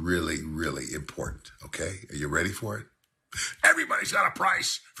is really, really important. Okay? Are you ready for it? Everybody's got a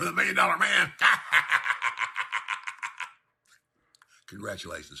price for the $1 Million Man.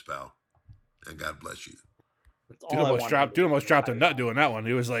 Congratulations, pal. And God bless you. Dude almost dropped a nut doing that one.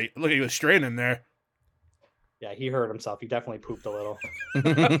 He was like, look, he was straining there. Yeah, he hurt himself. He definitely pooped a little.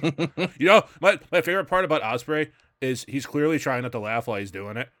 You know, my favorite part about Ospreay is he's clearly trying not to laugh while he's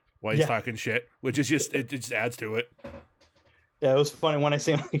doing it, while he's talking shit, which is just, it just adds to it. Yeah, it was funny when I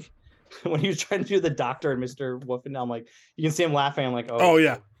see him, like, when he was trying to do the doctor and Mr. Wolfen, I'm like, you can see him laughing. I'm like, oh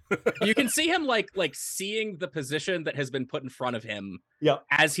yeah. You can see him like seeing the position that has been put in front of him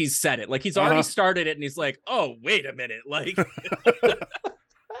as he's said it. Like he's already started it and he's like, oh, wait a minute. Like,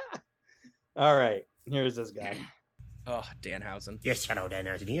 all right, here's this guy. Oh, Danhausen. Yes, hello,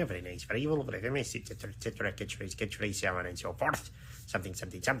 Danhausen here. Very nice, very evil, very famous, etc., etc., catchphrase, so on and so forth. Something.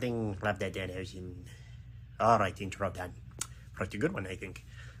 Love that, Danhausen. All right, intro done. Pretty good one, I think.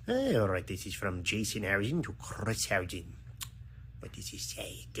 All right, this is from Jason Hausen to Chris Hausen. What does he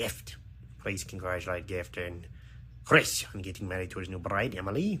say? Gift. Please congratulate Gift and Chris on getting married to his new bride,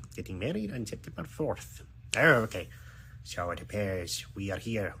 Emily, getting married on September 4th. Oh, okay. So it appears we are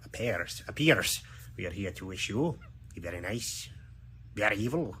here, we are here to wish you a very nice, very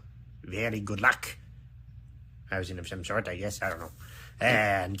evil, very good luck. Housing of some sort, I guess, I don't know.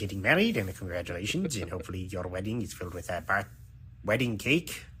 And getting married, and congratulations, and hopefully your wedding is filled with a wedding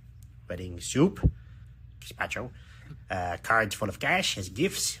cake, wedding soup, gazpacho, cards full of cash as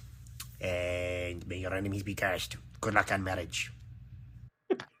gifts, and may your enemies be cursed. Good luck on marriage.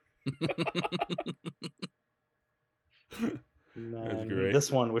 That's great.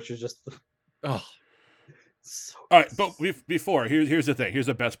 This one, which is just so all right, but before here's the thing. Here's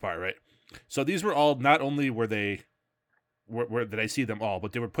the best part, right? So these were all, not only were they where did I see them all,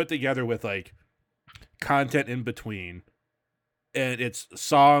 but they were put together with like content in between, and it's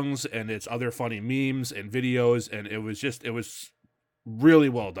songs and it's other funny memes and videos, and it was really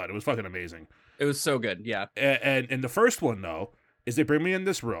well done. It was fucking amazing. It was so good, yeah. And in the first one though, is they bring me in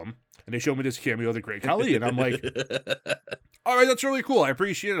this room and they show me this cameo of the Great Khali, and I'm like, all right, that's really cool. I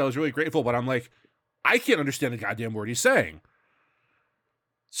appreciate it. I was really grateful, but I'm like, I can't understand the goddamn word he's saying.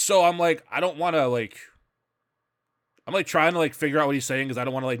 So I'm like, I don't want to like. I'm like trying to like figure out what he's saying because I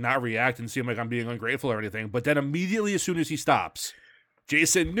don't want to like not react and seem like I'm being ungrateful or anything. But then immediately, as soon as he stops,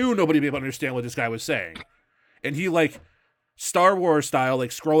 Jason knew nobody would be able to understand what this guy was saying, and he like Star Wars style, like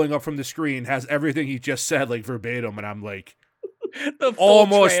scrolling up from the screen, has everything he just said like verbatim, and I'm like, the full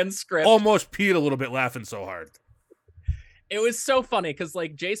transcript. Almost peed a little bit laughing so hard. It was so funny because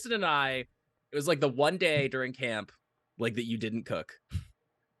like Jason and I, it was like the one day during camp like that you didn't cook,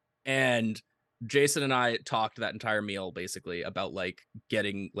 and Jason and I talked that entire meal basically about like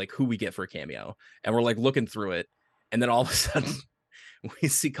getting like who we get for a cameo, and we're like looking through it, and then all of a sudden we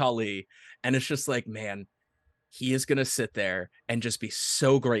see Khali, and it's just like, man, he is gonna sit there and just be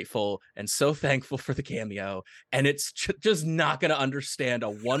so grateful and so thankful for the cameo, and it's just not gonna understand a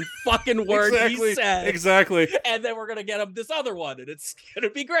one fucking word he said. Exactly. And then we're gonna get him this other one, and it's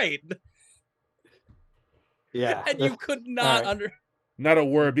gonna be great. Yeah. And you could not Not a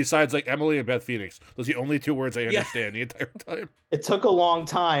word besides like Emily and Beth Phoenix. Those are the only two words I understand the entire time. It took a long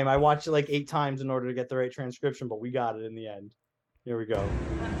time. I watched it like 8 times in order to get the right transcription, but we got it in the end. Here we go.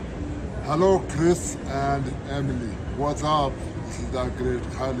 Hello, Chris and Emily. What's up? This is the Great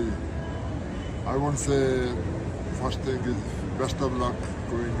Khali. I want to say first thing is best of luck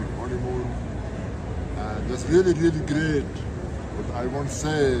going honeymoon. And that's really, really great. But I want to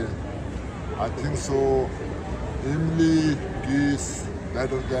say, I think so. Emily is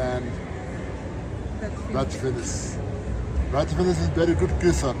better than Matt Phillips. Matt Phillips is very good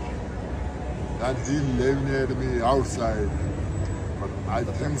kisser. And he eliminated me outside. But I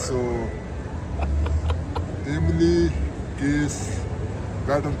think so. Emily is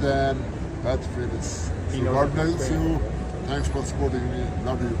better than Matt Phillips. So God bless you. Thanks for supporting me.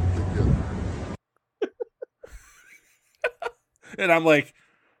 Love you. Take care. And I'm like,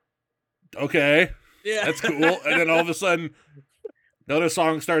 okay. Yeah, that's cool. And then all of a sudden, another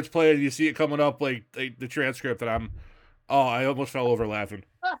song starts playing. You see it coming up, like the transcript, and I almost fell over laughing.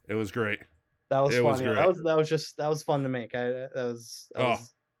 It was great. That was it funny. Was that was fun to make. That was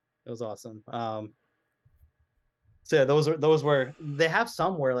awesome. So yeah, those were they have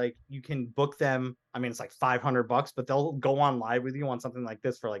some where like you can book them. I mean, it's like $500, but they'll go on live with you on something like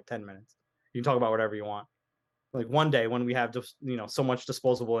this for like 10 minutes. You can talk about whatever you want. Like one day when we have just so much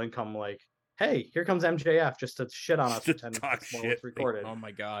disposable income, like, hey, here comes MJF just to shit on us for 10 minutes while it's recorded. Oh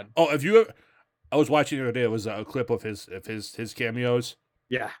my god. Oh, I was watching the other day. It was a clip of his cameos.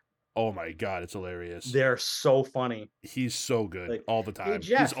 Yeah. Oh my god, it's hilarious. They're so funny. He's so good like, all the time. Hey,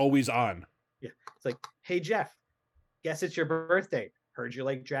 Jeff. He's always on. Yeah. It's like, hey Jeff, guess it's your birthday. Heard you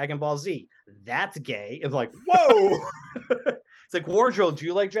like Dragon Ball Z. That's gay. It's like, whoa. It's like, Wardrobe, do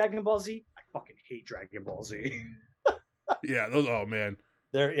you like Dragon Ball Z? I fucking hate Dragon Ball Z. Yeah, those. Oh man.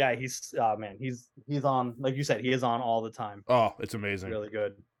 He's on, like you said, he is on all the time. Oh, it's amazing. Really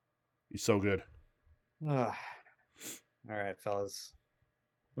good. He's so good. All right, fellas.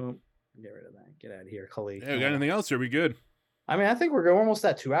 Well, get rid of that. Get out of here, Khali. Yeah, we got anything else? Are we good? I mean, I think we're almost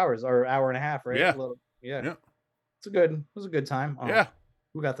at 2 hours or hour and a half, right? Yeah. Yeah. It was a good time. Oh, yeah.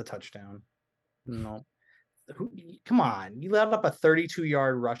 Who got the touchdown? No. Come on. You let up a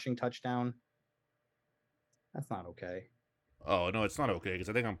 32-yard rushing touchdown. That's not okay. Oh no, it's not okay because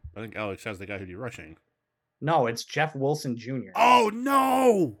I think Alex has the guy who'd be rushing. No, it's Jeff Wilson Jr. Oh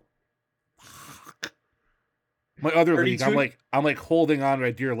no! Fuck. My other 32? League, I'm like holding on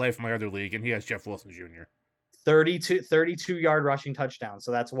to dear life in my other league, and he has Jeff Wilson Jr. 32-yard rushing touchdown.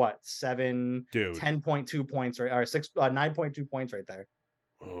 So that's what 10.2 points or 9.2 points right there.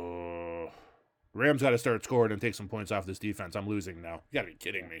 Rams got to start scoring and take some points off this defense. I'm losing now. You got to be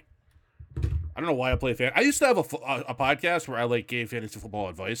kidding me. I don't know why I play fan. I used to have a podcast where I like gave fantasy football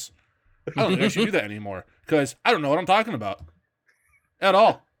advice. I don't think I should do that anymore because I don't know what I'm talking about at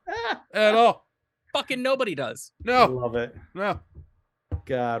all. At all. Fucking nobody does. No, I love it. No.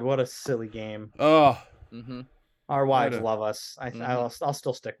 God, what a silly game. Oh. Mm-hmm. Our wives love us. I'll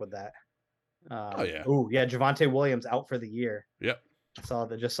still stick with that. Oh yeah. Oh yeah, Javonte Williams out for the year. Yep.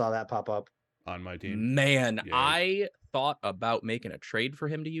 Just saw that pop up on my team. Man, yeah. I thought about making a trade for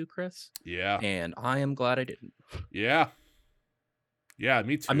him to you, Chris. Yeah. And I am glad I didn't. Yeah. Yeah,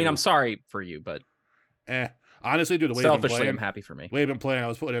 me too. I mean, I'm sorry for you, but honestly, dude, the way selfishly, I'm happy for me. The way I've been playing, I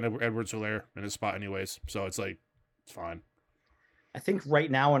was putting in Edwards-Helaire in his spot anyways, so it's like it's fine. I think right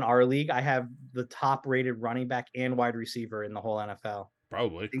now in our league, I have the top-rated running back and wide receiver in the whole NFL.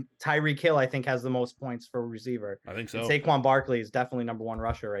 Probably. Tyreek Hill, I think, has the most points for receiver. I think so. And Saquon Barkley is definitely number one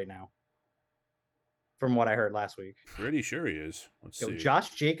rusher right now. from what I heard last week. Pretty sure he is. Let's see. Josh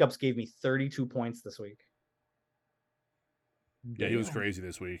Jacobs gave me 32 points this week. Yeah, he was crazy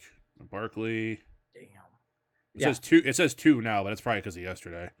this week. Barkley. Damn. It says two. It says 2 now, but it's probably because of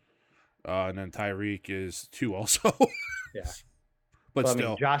yesterday. And then Tyreek is 2 also. Yeah. But So,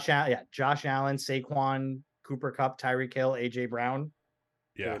 still. I mean, Josh Allen, Saquon, Cooper Kupp, Tyreek Hill, AJ Brown.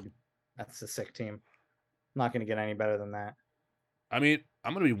 Yeah. Dude, that's a sick team. I'm not going to get any better than that. I mean,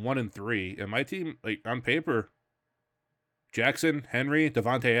 I'm going to be 1-3. And my team, like, on paper, Jackson, Henry,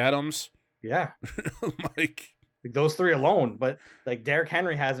 Devontae Adams. Yeah. like those 3 alone. But, like, Derrick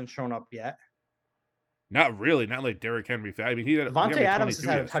Henry hasn't shown up yet. Not really. Not like Derrick Henry. I mean, Devontae Adams has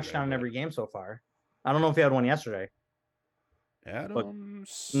had a touchdown in every game so far. I don't know if he had one yesterday.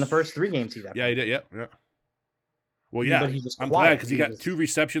 Adams. In the first 3 games he did. Yeah, he did. Yeah. Well, yeah. But he's just I'm quiet. glad because he got 2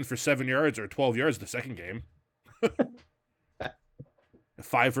 receptions for 7 yards or 12 yards the second game.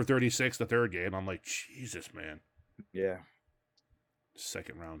 5 for 36 the third game. I'm like, Jesus, man. Yeah.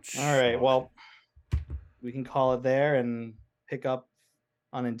 Second round. All right. Well, we can call it there and pick up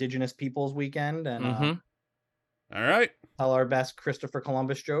on Indigenous Peoples Weekend and all right. tell our best Christopher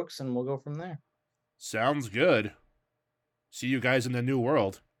Columbus jokes, and we'll go from there. Sounds good. See you guys in the new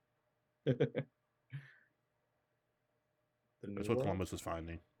world. That's what Columbus was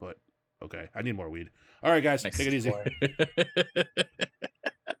finding. But okay, I need more weed. All right, guys, take it easy.